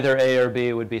that either A or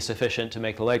B would be sufficient to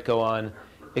make the light go on.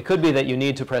 It could be that you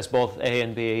need to press both A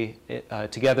and B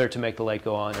together to make the light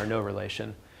go on, or no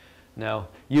relation. Now,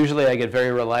 usually I get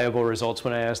very reliable results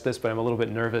when I ask this, but I'm a little bit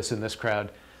nervous in this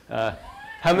crowd.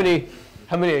 How many,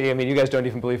 I mean, you guys don't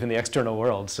even believe in the external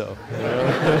world, so. You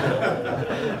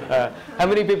know? How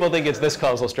many people think it's this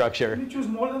causal structure? Can you choose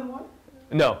more than one?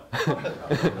 No.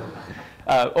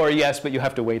 Or yes, but you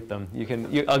have to weight them.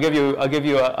 I'll give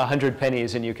you 100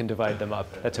 pennies and you can divide them up.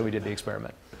 That's how we did the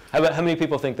experiment. How many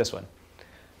people think this one?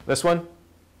 This one?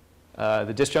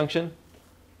 The disjunction?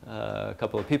 A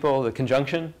couple of people. The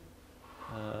conjunction?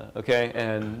 Okay,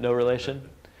 and no relation?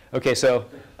 Okay, so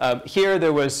here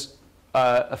there was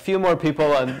a few more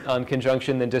people on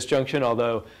conjunction than disjunction,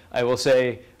 although I will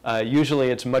say usually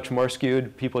it's much more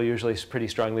skewed. People usually pretty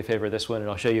strongly favor this one, and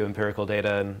I'll show you empirical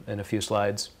data in a few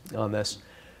slides on this.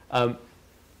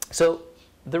 So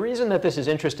the reason that this is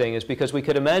interesting is because we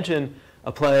could imagine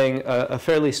applying a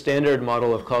fairly standard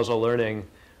model of causal learning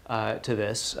to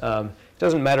this. It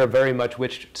doesn't matter very much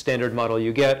which standard model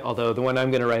you get, although the one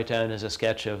I'm going to write down is a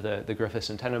sketch of the Griffiths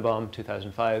and Tenenbaum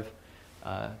 2005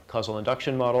 causal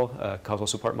induction model, causal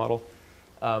support model.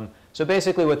 So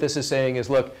basically what this is saying is,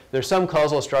 look, there's some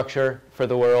causal structure for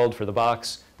the world, for the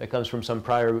box, that comes from some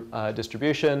prior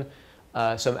distribution.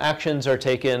 Some actions are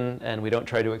taken, and we don't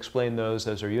try to explain those.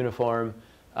 Those are uniform.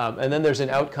 And then there's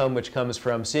an outcome which comes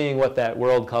from seeing what that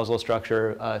world causal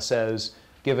structure says,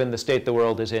 given the state the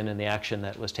world is in and the action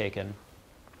that was taken.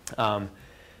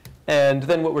 And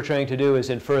then what we're trying to do is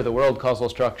infer the world causal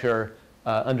structure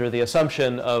under the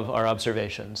assumption of our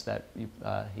observations, that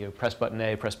you press button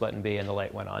A, press button B, and the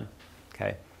light went on.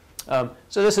 Okay.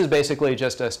 So this is basically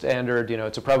just a standard,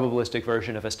 it's a probabilistic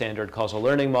version of a standard causal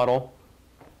learning model.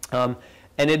 And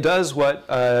it does what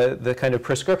the kind of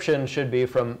prescription should be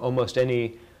from almost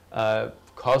any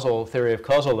causal theory of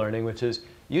causal learning, which is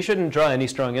you shouldn't draw any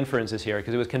strong inferences here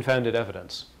because it was confounded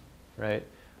evidence, right?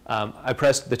 I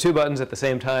pressed the two buttons at the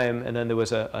same time, and then there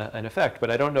was an effect, but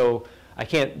I don't know. I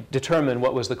can't determine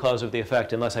what was the cause of the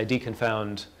effect unless I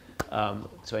deconfound.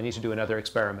 So I need to do another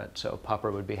experiment. So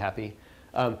Popper would be happy.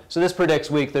 So this predicts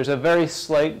weak. There's a very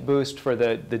slight boost for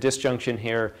the disjunction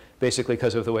here, basically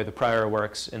because of the way the prior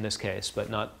works in this case, but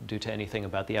not due to anything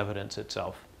about the evidence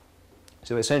itself.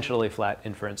 So essentially flat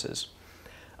inferences.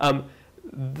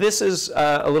 This is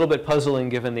a little bit puzzling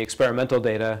given the experimental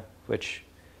data, which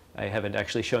I haven't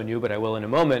actually shown you, but I will in a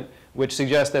moment, which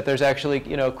suggests that there's actually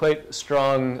quite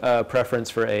strong preference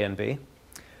for A and B.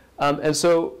 And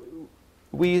so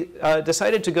we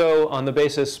decided to go on the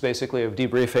basis, basically, of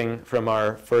debriefing from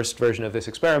our first version of this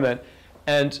experiment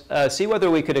and see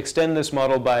whether we could extend this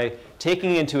model by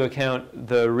taking into account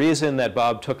the reason that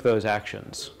Bob took those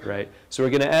actions, right? So we're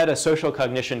going to add a social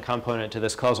cognition component to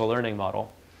this causal learning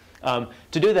model.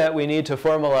 To do that, we need to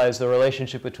formalize the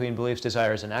relationship between beliefs,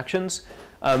 desires, and actions.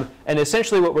 And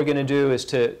essentially what we're going to do is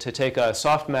to take a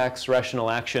softmax rational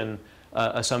action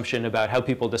assumption about how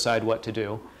people decide what to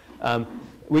do.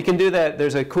 We can do that.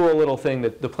 There's a cool little thing,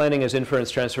 that the planning as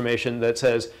inference transformation, that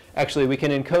says, actually, we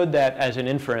can encode that as an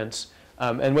inference.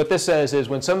 And what this says is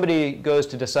when somebody goes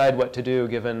to decide what to do,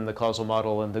 given the causal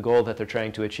model and the goal that they're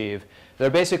trying to achieve, they're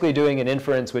basically doing an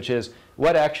inference, which is,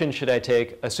 what action should I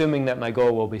take, assuming that my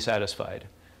goal will be satisfied?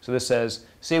 So this says,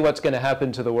 see what's going to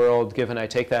happen to the world given I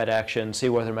take that action, see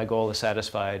whether my goal is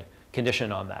satisfied,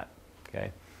 condition on that.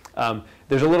 Okay?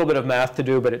 There's a little bit of math to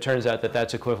do, but it turns out that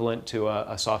that's equivalent to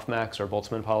a softmax or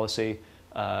Boltzmann policy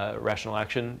rational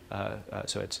action.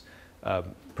 So it's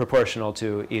proportional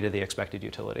to e to the expected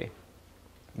utility,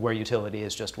 where utility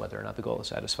is just whether or not the goal is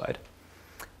satisfied.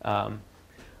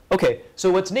 Okay, so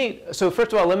what's neat, so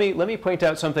first of all, let me point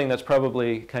out something that's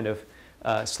probably kind of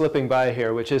slipping by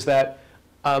here, which is that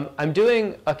I'm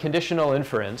doing a conditional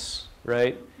inference,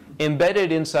 right,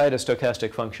 embedded inside a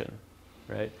stochastic function,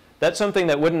 right? That's something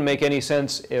that wouldn't make any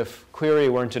sense if query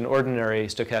weren't an ordinary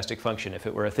stochastic function, if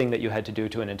it were a thing that you had to do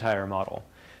to an entire model.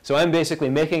 So I'm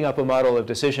basically making up a model of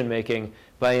decision making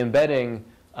by embedding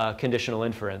conditional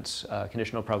inference,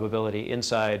 conditional probability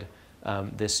inside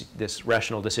this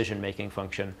rational decision making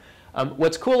function.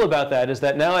 What's cool about that is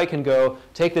that now I can go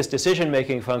take this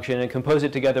decision-making function and compose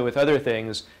it together with other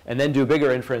things and then do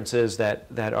bigger inferences that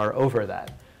are over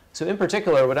that. So in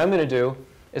particular, what I'm going to do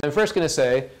is I'm first going to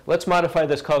say, let's modify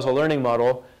this causal learning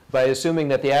model by assuming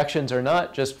that the actions are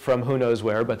not just from who knows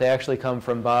where, but they actually come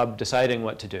from Bob deciding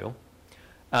what to do.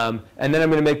 And then I'm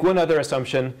going to make one other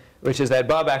assumption, which is that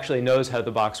Bob actually knows how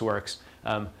the box works.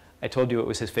 I told you it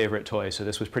was his favorite toy, so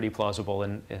this was pretty plausible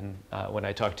when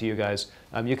I talked to you guys.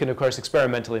 You can, of course,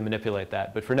 experimentally manipulate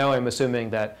that. But for now, I'm assuming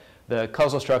that the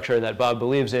causal structure that Bob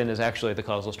believes in is actually the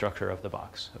causal structure of the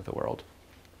box, of the world.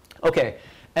 OK,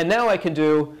 and now I can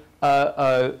do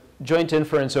a joint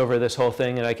inference over this whole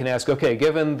thing. And I can ask, OK,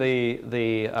 given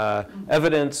the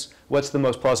evidence, what's the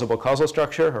most plausible causal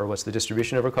structure? Or what's the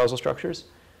distribution over causal structures?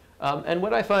 And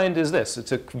what I find is this.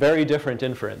 It's a very different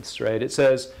inference, right? It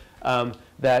says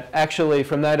that actually,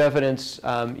 from that evidence,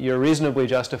 you're reasonably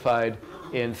justified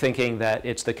in thinking that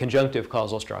it's the conjunctive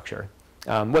causal structure.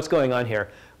 What's going on here?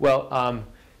 Well,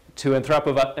 to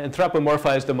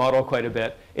anthropomorphize the model quite a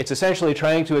bit, it's essentially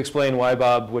trying to explain why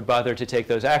Bob would bother to take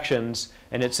those actions.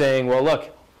 And it's saying, well,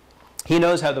 look, he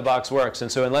knows how the box works.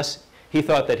 And so unless he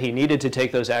thought that he needed to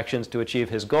take those actions to achieve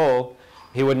his goal,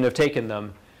 he wouldn't have taken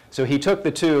them. So he took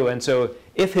the two. And so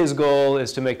if his goal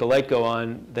is to make the light go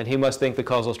on, then he must think the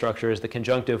causal structure is the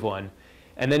conjunctive one.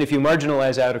 And then if you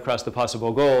marginalize out across the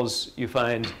possible goals, you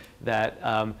find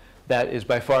that that is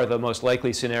by far the most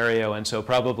likely scenario. And so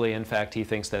probably, in fact, he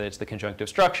thinks that it's the conjunctive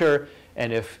structure.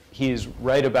 And if he's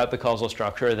right about the causal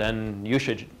structure, then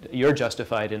you're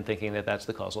justified in thinking that that's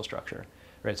the causal structure.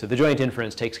 Right? So the joint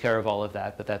inference takes care of all of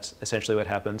that. But that's essentially what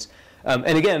happens.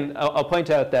 And again, I'll point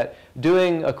out that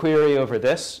doing a query over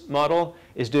this model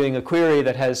is doing a query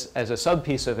that has, as a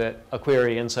subpiece of it, a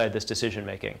query inside this decision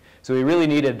making. So we really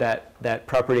needed that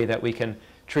property that we can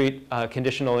treat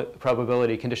conditional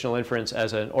probability, conditional inference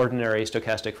as an ordinary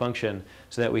stochastic function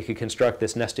so that we could construct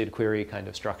this nested query kind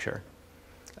of structure.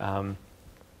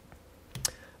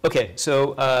 OK,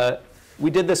 so we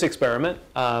did this experiment.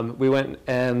 We went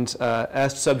and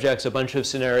asked subjects a bunch of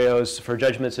scenarios for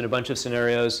judgments in a bunch of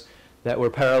scenarios that were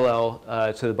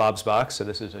parallel to the Bob's box. So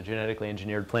this is a genetically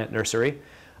engineered plant nursery.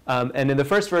 And in the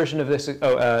first version of this,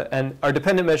 and our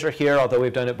dependent measure here, although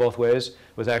we've done it both ways,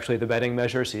 was actually the betting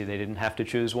measure. See, they didn't have to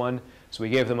choose one. So we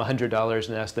gave them $100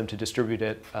 and asked them to distribute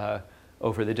it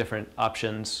over the different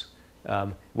options.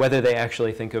 Whether they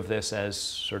actually think of this as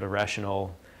sort of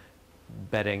rational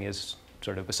betting is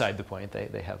sort of beside the point.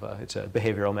 They have it's a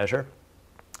behavioral measure.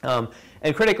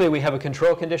 And critically, we have a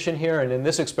control condition here. And in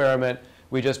this experiment,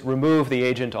 we just remove the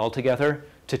agent altogether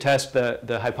to test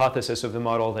the hypothesis of the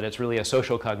model that it's really a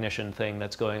social cognition thing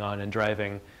that's going on and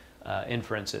driving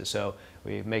inferences. So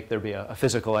we make there be a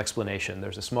physical explanation.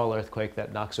 There's a small earthquake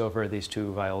that knocks over these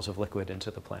 2 vials of liquid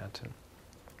into the plant.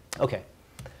 OK.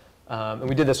 And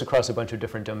we did this across a bunch of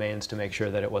different domains to make sure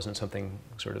that it wasn't something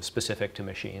sort of specific to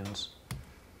machines.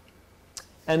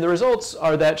 And the results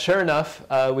are that, sure enough,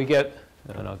 we get,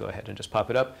 and I'll go ahead and just pop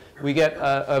it up. We get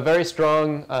a very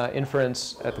strong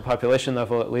inference at the population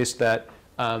level, at least, that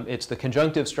it's the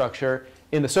conjunctive structure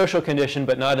in the social condition,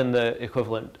 but not in the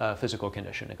equivalent physical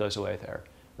condition. It goes away there,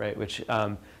 right? Which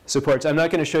supports. I'm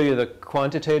not going to show you the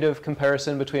quantitative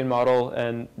comparison between model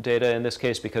and data in this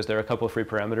case because there are a couple of free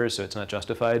parameters, so it's not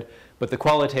justified. But the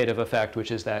qualitative effect,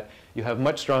 which is that you have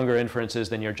much stronger inferences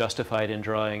than you're justified in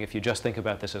drawing if you just think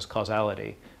about this as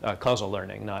causality, causal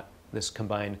learning, not this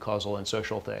combined causal and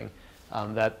social thing.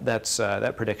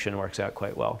 That prediction works out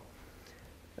quite well.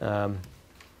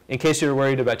 In case you're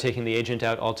worried about taking the agent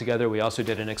out altogether, we also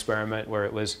did an experiment where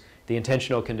it was the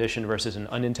intentional condition versus an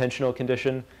unintentional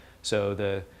condition.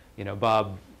 So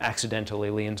Bob accidentally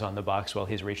leans on the box while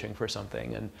he's reaching for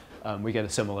something, and we get a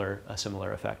similar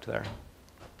effect there.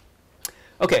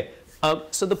 OK,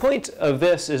 so the point of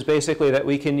this is basically that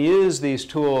we can use these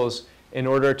tools in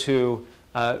order to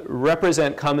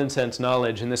represent common sense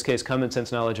knowledge, in this case common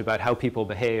sense knowledge about how people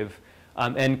behave,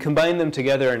 and combine them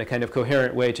together in a kind of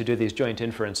coherent way to do these joint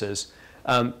inferences.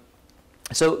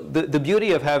 So the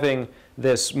beauty of having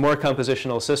this more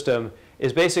compositional system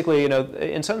is basically,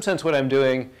 in some sense what I'm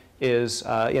doing is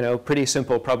pretty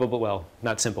simple, well,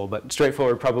 not simple, but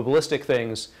straightforward probabilistic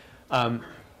things.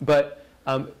 But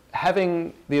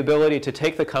having the ability to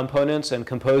take the components and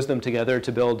compose them together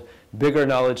to build bigger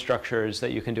knowledge structures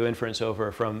that you can do inference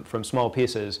over from small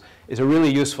pieces is a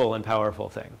really useful and powerful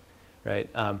thing, right?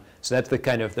 So that's the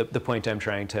kind of the point I'm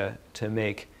trying to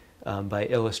make by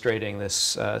illustrating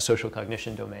this social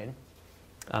cognition domain.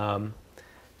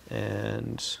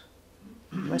 And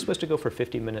am I supposed to go for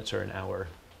 50 minutes or an hour?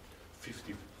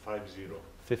 50.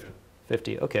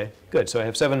 50, OK, good. So I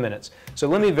have 7 minutes. So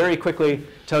let me very quickly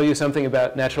tell you something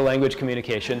about natural language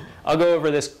communication. I'll go over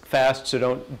this fast, so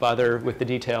don't bother with the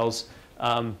details.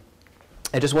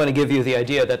 I just want to give you the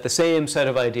idea that the same set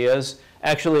of ideas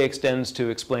actually extends to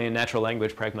explain natural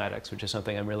language pragmatics, which is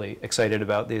something I'm really excited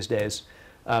about these days.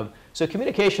 So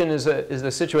communication is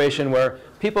a situation where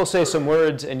people say some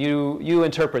words and you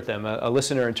interpret them. A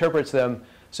listener interprets them.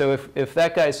 So if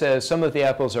that guy says some of the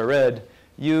apples are red,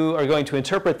 you are going to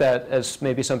interpret that as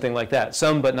maybe something like that.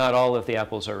 Some but not all of the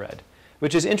apples are red.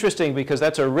 Which is interesting because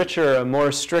that's a richer, a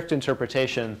more strict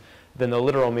interpretation than the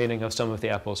literal meaning of some of the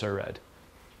apples are red,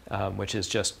 which is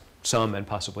just some and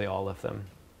possibly all of them.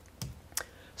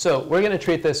 So we're going to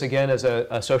treat this again as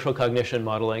a social cognition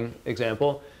modeling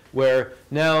example, where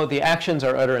now the actions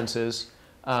are utterances.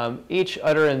 Each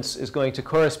utterance is going to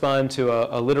correspond to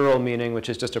a literal meaning, which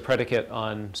is just a predicate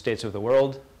on states of the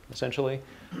world, essentially.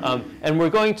 And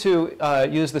we're going to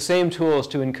use the same tools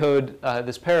to encode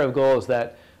this pair of goals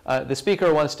that the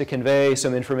speaker wants to convey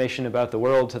some information about the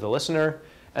world to the listener,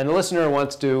 and the listener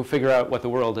wants to figure out what the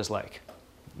world is like,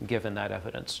 given that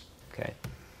evidence. Okay.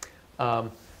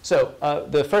 So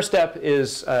the first step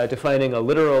is defining a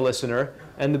literal listener.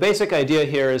 And the basic idea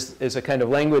here is a kind of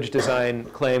language design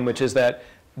claim, which is that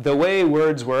the way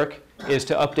words work is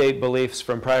to update beliefs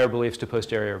from prior beliefs to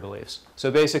posterior beliefs.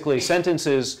 So basically,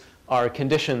 sentences are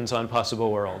conditions on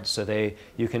possible worlds. So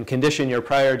you can condition your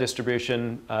prior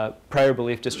distribution, prior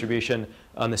belief distribution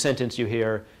on the sentence you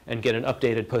hear and get an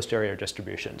updated posterior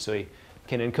distribution. So you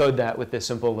can encode that with this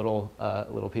simple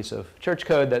little piece of church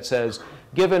code that says,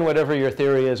 given whatever your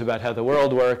theory is about how the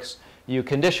world works, you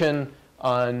condition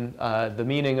on the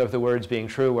meaning of the words being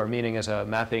true, or meaning as a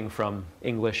mapping from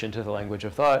English into the language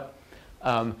of thought.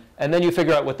 And then you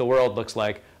figure out what the world looks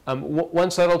like.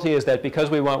 One subtlety is that because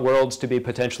we want worlds to be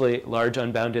potentially large,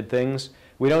 unbounded things,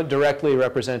 we don't directly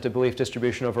represent a belief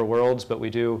distribution over worlds, but we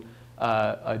do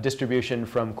a distribution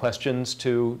from questions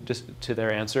to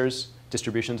their answers,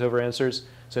 distributions over answers.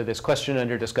 So this question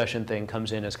under discussion thing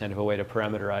comes in as kind of a way to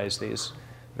parameterize these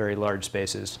very large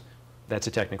spaces. That's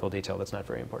a technical detail that's not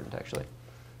very important, actually.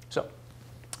 So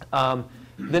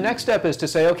the next step is to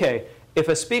say, OK, if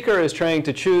a speaker is trying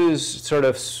to choose sort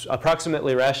of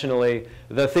approximately rationally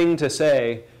the thing to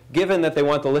say, given that they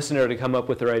want the listener to come up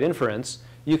with the right inference,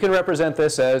 you can represent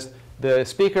this as the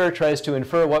speaker tries to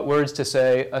infer what words to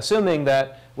say, assuming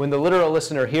that when the literal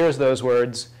listener hears those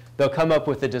words, they'll come up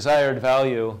with the desired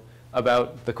value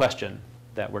about the question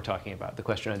that we're talking about, the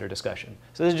question under discussion.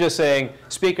 So this is just saying,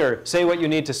 speaker, say what you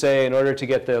need to say in order to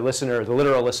get the listener, the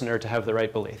literal listener, to have the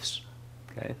right beliefs.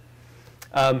 Okay?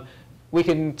 We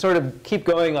can sort of keep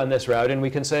going on this route, and we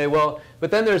can say, well,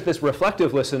 but then there's this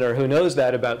reflective listener who knows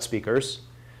that about speakers,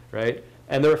 right?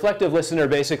 And the reflective listener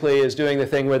basically is doing the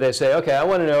thing where they say, OK, I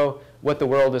want to know what the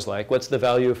world is like. What's the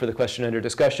value for the question under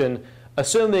discussion?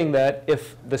 Assuming that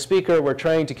if the speaker were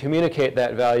trying to communicate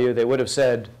that value, they would have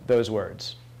said those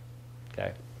words.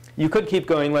 Okay. You could keep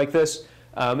going like this,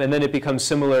 and then it becomes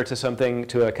similar to something,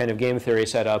 to a kind of game theory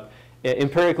setup.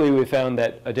 Empirically, we found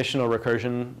that additional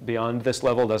recursion beyond this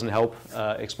level doesn't help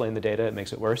explain the data. It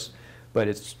makes it worse.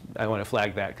 But I want to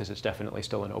flag that because it's definitely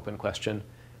still an open question,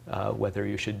 whether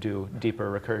you should do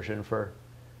deeper recursion for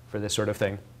this sort of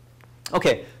thing.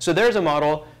 OK, so there's a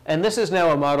model. And this is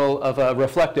now a model of a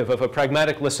reflective, of a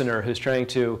pragmatic listener who's trying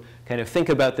to kind of think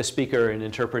about the speaker and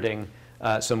interpreting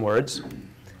some words.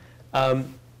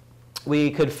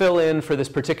 We could fill in for this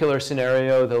particular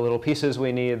scenario the little pieces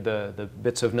we need, the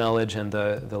bits of knowledge and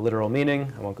the literal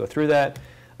meaning. I won't go through that.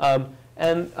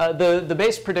 And the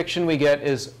base prediction we get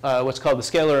is what's called the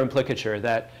scalar implicature,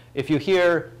 that if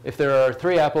there are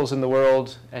 3 apples in the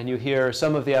world and you hear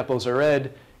some of the apples are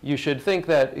red, you should think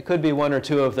that it could be 1 or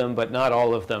 2 of them, but not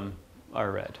all of them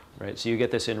are red. Right? So you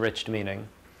get this enriched meaning.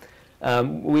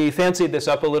 We fancied this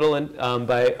up a little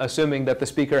by assuming that the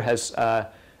speaker has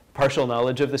partial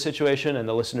knowledge of the situation, and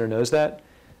the listener knows that.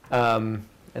 And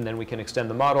then we can extend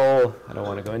the model. I don't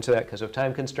want to go into that because of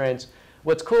time constraints.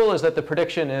 What's cool is that the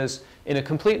prediction is, in a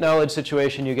complete knowledge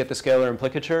situation, you get the scalar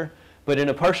implicature. But in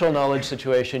a partial knowledge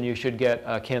situation, you should get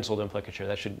a canceled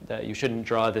implicature. You shouldn't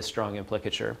draw this strong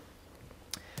implicature.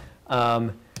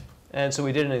 And so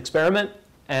we did an experiment.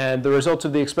 And the results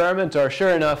of the experiment are, sure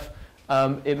enough,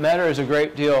 it matters a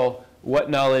great deal what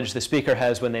knowledge the speaker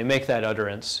has when they make that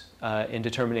utterance in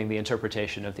determining the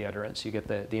interpretation of the utterance. You get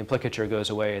the implicature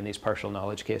goes away in these partial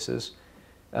knowledge cases.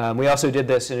 We also did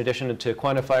this in addition to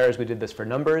quantifiers. We did this for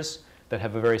numbers that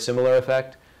have a very similar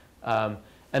effect. And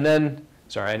then,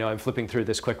 sorry, I know I'm flipping through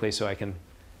this quickly so I can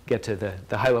get to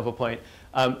the high-level point.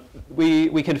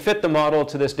 We can fit the model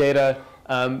to this data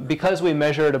Because we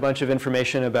measured a bunch of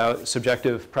information about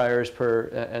subjective priors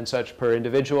and such per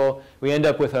individual, we end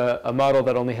up with a model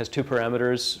that only has 2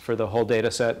 parameters for the whole data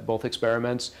set, both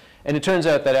experiments. And it turns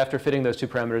out that after fitting those 2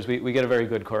 parameters, we get a very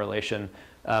good correlation.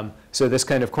 So this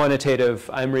kind of quantitative,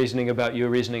 I'm reasoning about you,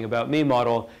 reasoning about me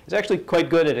model is actually quite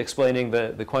good at explaining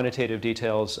the quantitative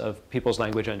details of people's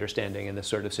language understanding in this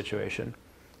sort of situation.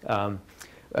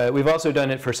 We've also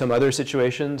done it for some other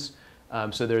situations.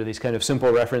 So there are these kind of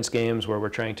simple reference games where we're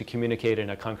trying to communicate in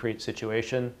a concrete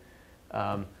situation.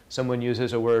 Someone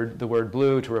uses the word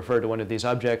blue to refer to one of these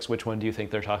objects. Which one do you think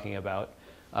they're talking about?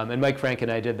 And Mike Frank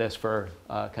and I did this for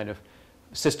kind of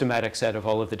systematic set of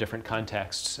all of the different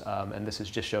contexts. And this is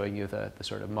just showing you the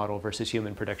sort of model versus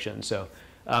human prediction. So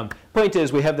point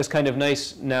is, we have this kind of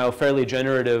nice, now fairly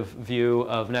generative view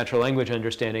of natural language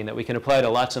understanding that we can apply to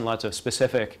lots and lots of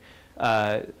specific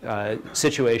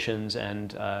situations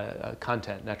and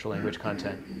content, natural language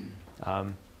content.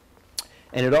 And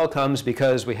it all comes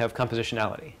because we have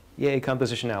compositionality. Yay,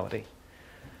 compositionality.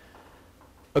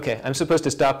 OK, I'm supposed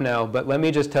to stop now, but let me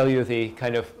just tell you the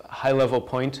kind of high-level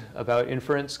point about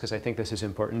inference, because I think this is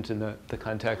important in the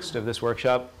context of this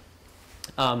workshop.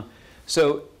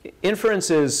 So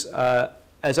inference is,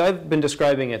 as I've been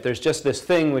describing it, there's just this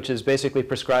thing which is basically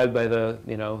prescribed by the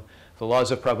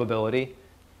laws of probability,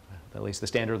 at least the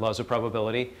standard laws of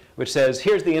probability, which says,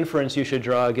 here's the inference you should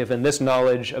draw given this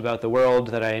knowledge about the world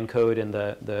that I encode in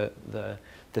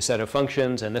the set of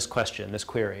functions and this question, this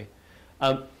query.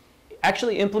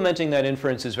 Actually implementing that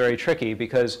inference is very tricky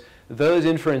because those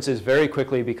inferences very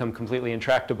quickly become completely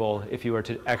intractable if you were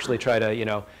to actually try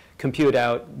to compute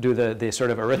out, do the sort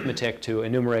of arithmetic to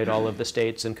enumerate all of the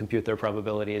states and compute their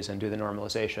probabilities and do the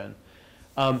normalization.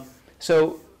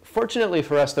 So fortunately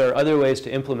for us, there are other ways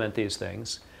to implement these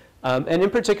things. And in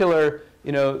particular,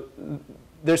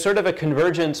 there's sort of a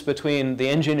convergence between the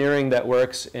engineering that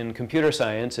works in computer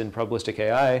science, in probabilistic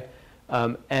AI,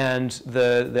 and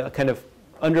the kind of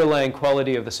underlying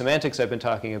quality of the semantics I've been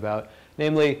talking about.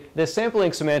 Namely, this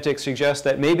sampling semantics suggests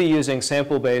that maybe using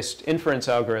sample-based inference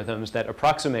algorithms that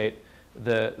approximate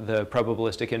the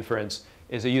probabilistic inference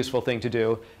is a useful thing to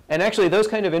do. And actually, those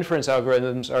kind of inference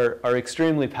algorithms are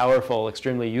extremely powerful,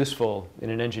 extremely useful in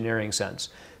an engineering sense.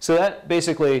 So that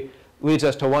basically leads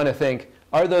us to want to think,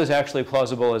 are those actually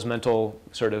plausible as mental,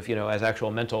 sort of, as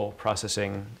actual mental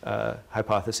processing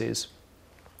hypotheses?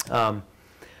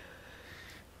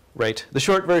 Right. The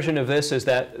short version of this is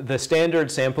that the standard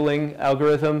sampling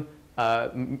algorithm,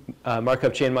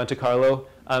 Markov chain Monte Carlo,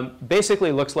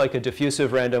 basically looks like a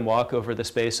diffusive random walk over the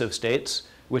space of states,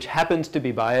 which happens to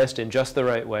be biased in just the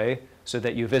right way so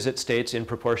that you visit states in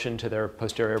proportion to their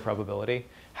posterior probability.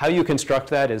 How you construct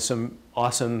that is some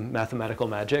awesome mathematical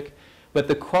magic. But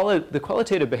the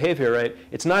qualitative behavior, right,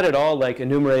 it's not at all like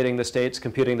enumerating the states,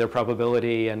 computing their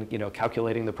probability, and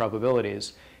calculating the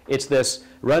probabilities. It's this,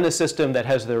 run a system that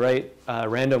has the right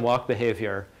random walk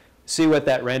behavior, see what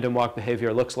that random walk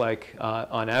behavior looks like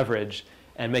on average,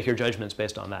 and make your judgments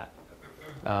based on that.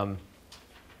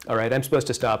 All right, I'm supposed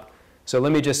to stop. So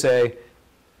let me just say,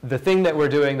 the thing that we're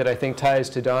doing that I think ties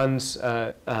to Don's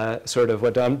sort of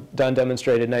what Don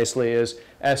demonstrated nicely is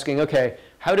asking, OK,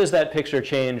 how does that picture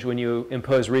change when you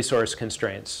impose resource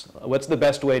constraints? What's the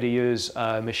best way to use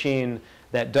a machine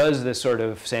that does this sort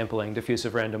of sampling,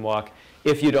 diffusive random walk,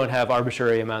 if you don't have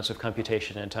arbitrary amounts of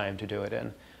computation and time to do it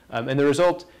in? And the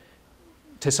result,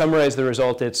 to summarize the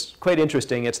result, it's quite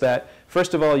interesting. It's that,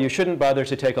 first of all, you shouldn't bother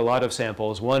to take a lot of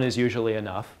samples. One is usually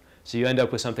enough. So you end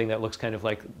up with something that looks kind of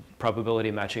like probability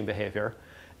matching behavior.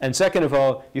 And second of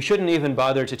all, you shouldn't even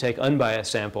bother to take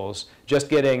unbiased samples. Just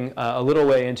getting a little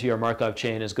way into your Markov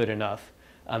chain is good enough.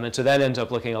 And so that ends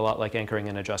up looking a lot like anchoring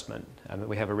and adjustment.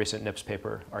 We have a recent NIPS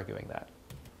paper arguing that.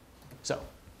 So,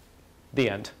 the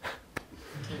end.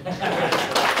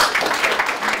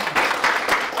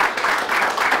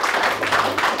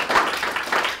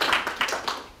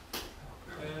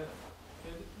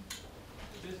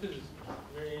 This is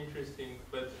very interesting,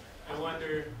 but I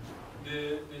wonder,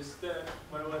 the step,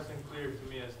 what wasn't clear to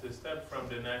me is the step from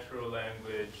the natural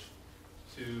language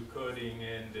to coding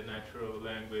in the natural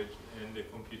language and the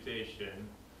computation,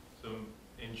 so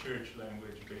in church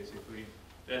language basically,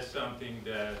 that's something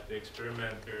that the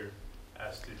experimenter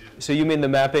has to do. So you mean the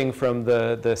mapping from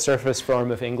the surface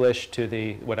form of English to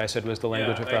the, what I said was the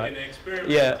language of thought? Yeah, like in an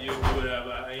experiment, you would have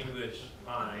an English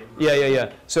mind.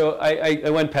 Yeah. So I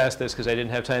went past this because I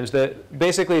didn't have time.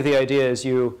 Basically, the idea is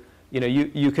you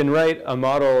can write a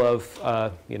model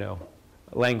of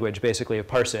language, basically of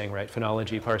parsing, right?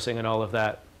 Phonology, parsing, and all of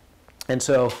that. And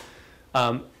so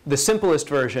The simplest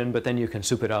version, but then you can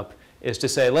soup it up, is to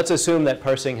say, let's assume that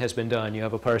parsing has been done. You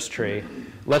have a parse tree.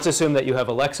 Let's assume that you have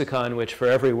a lexicon, which for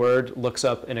every word looks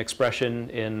up an expression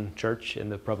in church, in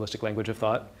the probabilistic language of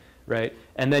thought, right?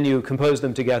 And then you compose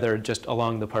them together just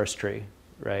along the parse tree,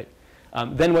 right?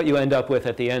 Then what you end up with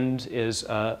at the end is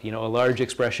a large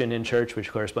expression in church,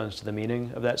 which corresponds to the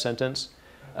meaning of that sentence.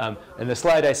 And the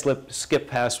slide I skipped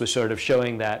past was sort of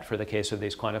showing that for the case of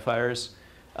these quantifiers.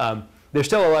 There's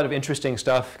still a lot of interesting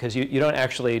stuff, because you don't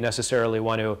actually necessarily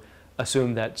want to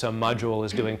assume that some module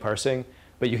is doing parsing,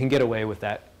 but you can get away with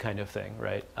that kind of thing,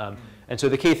 right? And so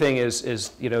the key thing is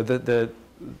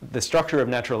the structure of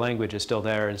natural language is still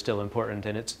there and still important,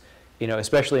 and it's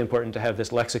especially important to have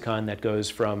this lexicon that goes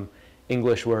from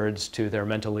English words to their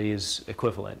mentalese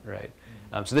equivalent, right?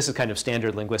 So this is kind of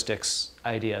standard linguistics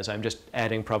ideas. I'm just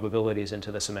adding probabilities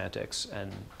into the semantics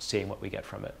and seeing what we get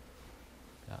from it.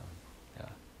 Yeah.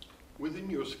 Within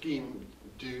your scheme,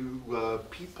 do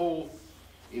people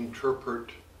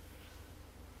interpret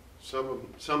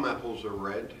some apples are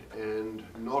red and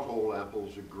not all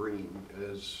apples are green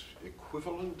as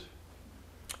equivalent?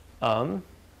 I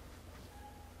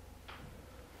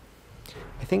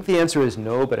think the answer is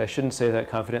no, but I shouldn't say that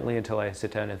confidently until I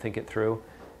sit down and think it through.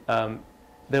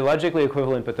 They're logically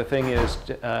equivalent, but the thing is,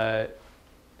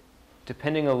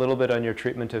 depending a little bit on your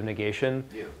treatment of negation,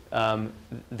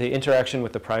 the interaction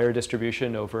with the prior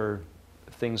distribution over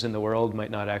things in the world might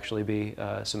not actually be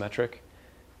symmetric.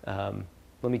 Let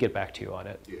me get back to you on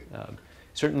it.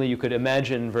 Certainly you could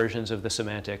imagine versions of the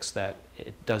semantics that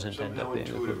it doesn't end up being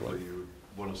equivalent. Somehow intuitively you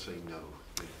want to say no.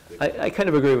 I kind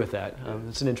of agree with that.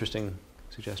 It's an interesting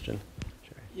suggestion.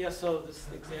 Sure. Yeah, so this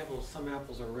example, some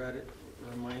apples are red, it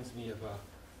reminds me of a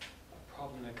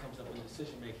problem that comes up in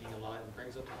decision making a lot and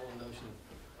brings up the whole notion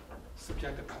of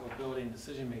subjective probability in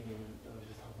decision making. I was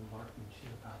just talking to Mark and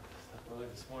Gene about this stuff earlier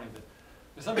this morning, but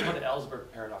there's something called the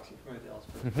Ellsberg paradox. You're familiar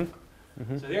with the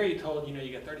Ellsberg? So there you're told,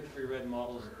 you get 33 red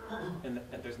models, and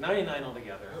there's 99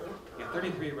 altogether. You get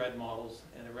 33 red models,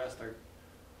 and the rest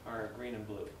are green and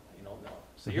blue. You don't know.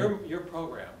 So your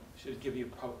program should give you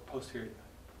posterior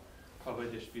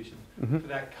probability distribution for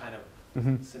that kind of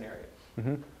scenario.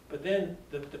 But then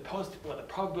the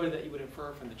probability that you would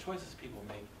infer from the choices people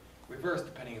make reverse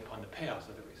depending upon the payoffs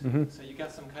of the research. So you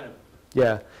got some kind of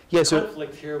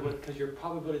conflict here because your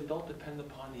probabilities don't depend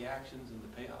upon the actions and the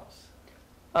payoffs.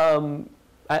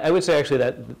 I would say actually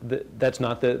that's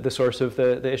not the source of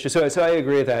the issue. So I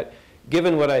agree that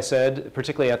given what I said,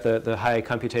 particularly at the high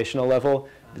computational level,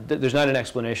 there's not an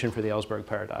explanation for the Ellsberg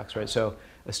paradox, right? So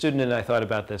a student and I thought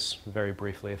about this very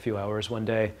briefly, a few hours one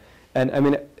day. And I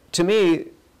mean, to me,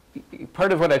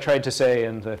 part of what I tried to say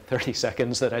in the 30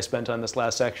 seconds that I spent on this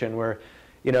last section were,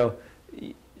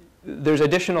 there's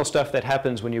additional stuff that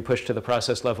happens when you push to the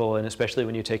process level, and especially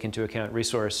when you take into account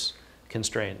resource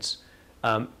constraints.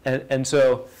 And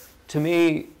so to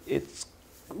me, it's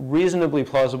reasonably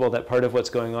plausible that part of what's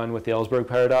going on with the Ellsberg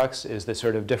paradox is the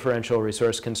sort of differential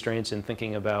resource constraints in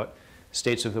thinking about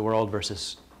states of the world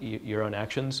versus your own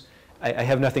actions. I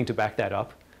have nothing to back that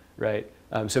up, right?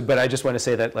 But I just want to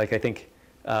say that, I think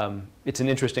it's an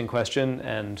interesting question,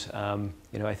 and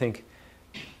I think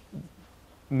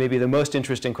maybe the most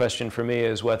interesting question for me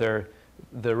is whether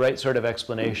the right sort of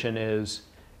explanation is,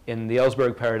 in the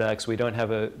Ellsberg paradox, we don't have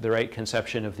the right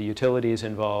conception of the utilities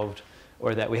involved,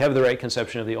 or that we have the right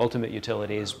conception of the ultimate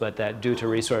utilities, but that due to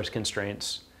resource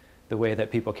constraints, the way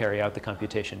that people carry out the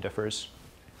computation differs.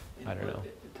 I don't know.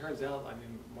 It turns out,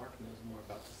 Mark knows more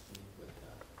about this than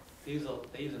me,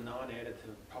 but they use a non-additive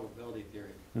probability theory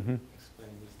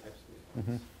explaining these types of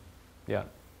results. Yeah.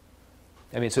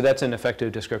 So that's an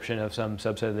effective description of some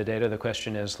subset of the data. The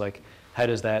question is, how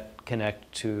does that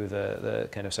connect to the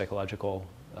kind of psychological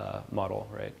model,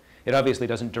 right? It obviously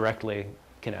doesn't directly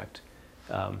connect.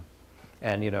 I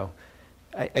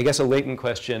guess a latent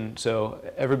question, so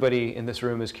everybody in this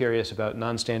room is curious about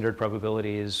non-standard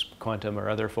probabilities, quantum or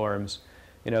other forms.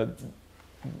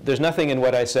 There's nothing in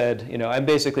what I said. I'm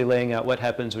basically laying out what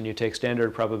happens when you take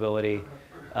standard probability,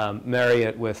 marry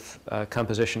it with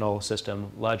compositional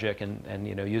system logic, and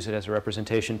use it as a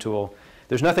representation tool.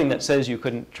 There's nothing that says you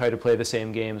couldn't try to play the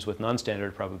same games with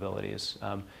non-standard probabilities.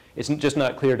 It's just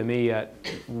not clear to me yet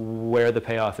where the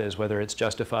payoff is, whether it's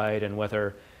justified, and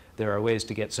whether there are ways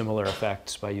to get similar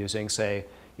effects by using, say,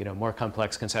 more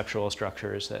complex conceptual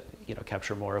structures that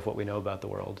capture more of what we know about the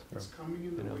world. It's coming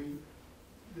in the way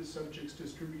the subjects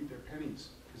distribute their pennies.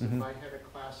 Because if I had a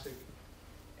classic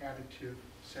additive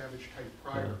savage type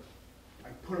prior, I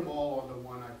put them all on the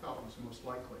one I thought was most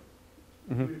likely.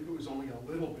 Even if it was only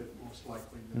a little bit most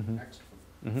likely than the next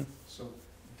one. So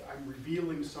I'm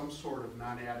revealing some sort of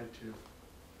non-additive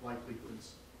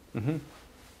likelihoods. Mm-hmm.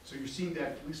 So you're seeing that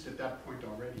at least at that point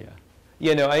already. Yeah.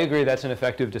 Yeah, no, I agree. That's an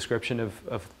effective description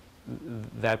of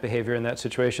that behavior in that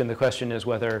situation. The question is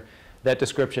whether that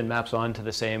description maps onto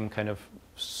the same kind of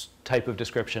type of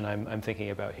description I'm thinking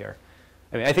about here.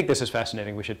 I mean, I think this is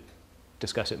fascinating. We should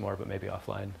discuss it more, but maybe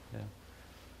offline. Yeah.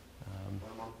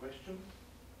 One more question?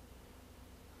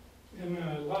 In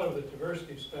a lot of the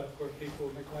diversity stuff where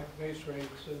people neglect base rates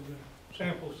and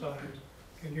sample size,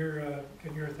 can your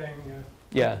thing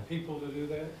Yeah. people to do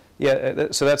that? Yeah,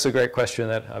 so that's a great question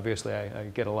that obviously I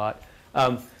get a lot.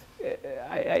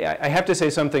 I have to say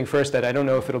something first that I don't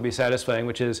know if it'll be satisfying,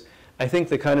 which is I think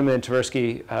the Kahneman and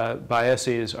Tversky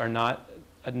biases are not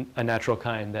a natural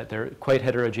kind, that they're quite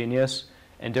heterogeneous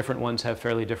and different ones have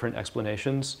fairly different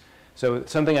explanations. So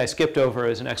something I skipped over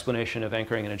is an explanation of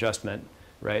anchoring and adjustment,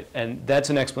 right? And that's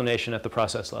an explanation at the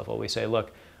process level. We say,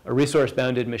 look, a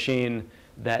resource-bounded machine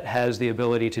that has the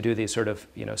ability to do these sort of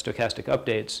stochastic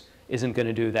updates isn't going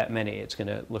to do that many. It's going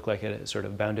to look like a sort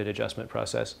of bounded adjustment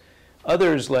process.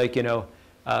 Others, like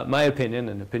my opinion,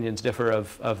 and opinions differ,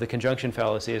 of the conjunction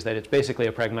fallacy is that it's basically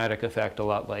a pragmatic effect, a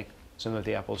lot like some of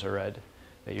the apples are red.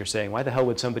 That you're saying, why the hell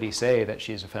would somebody say that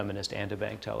she's a feminist and a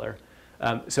bank teller?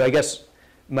 So I guess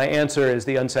my answer is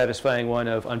the unsatisfying one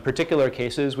of, on particular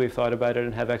cases, we've thought about it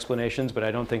and have explanations, but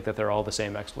I don't think that they're all the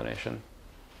same explanation.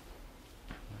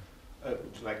 Would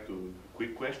you like to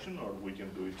quick question, or we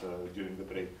can do it during the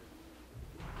break?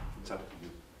 It's up to you.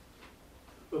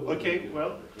 Okay,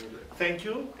 well, thank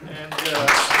you. And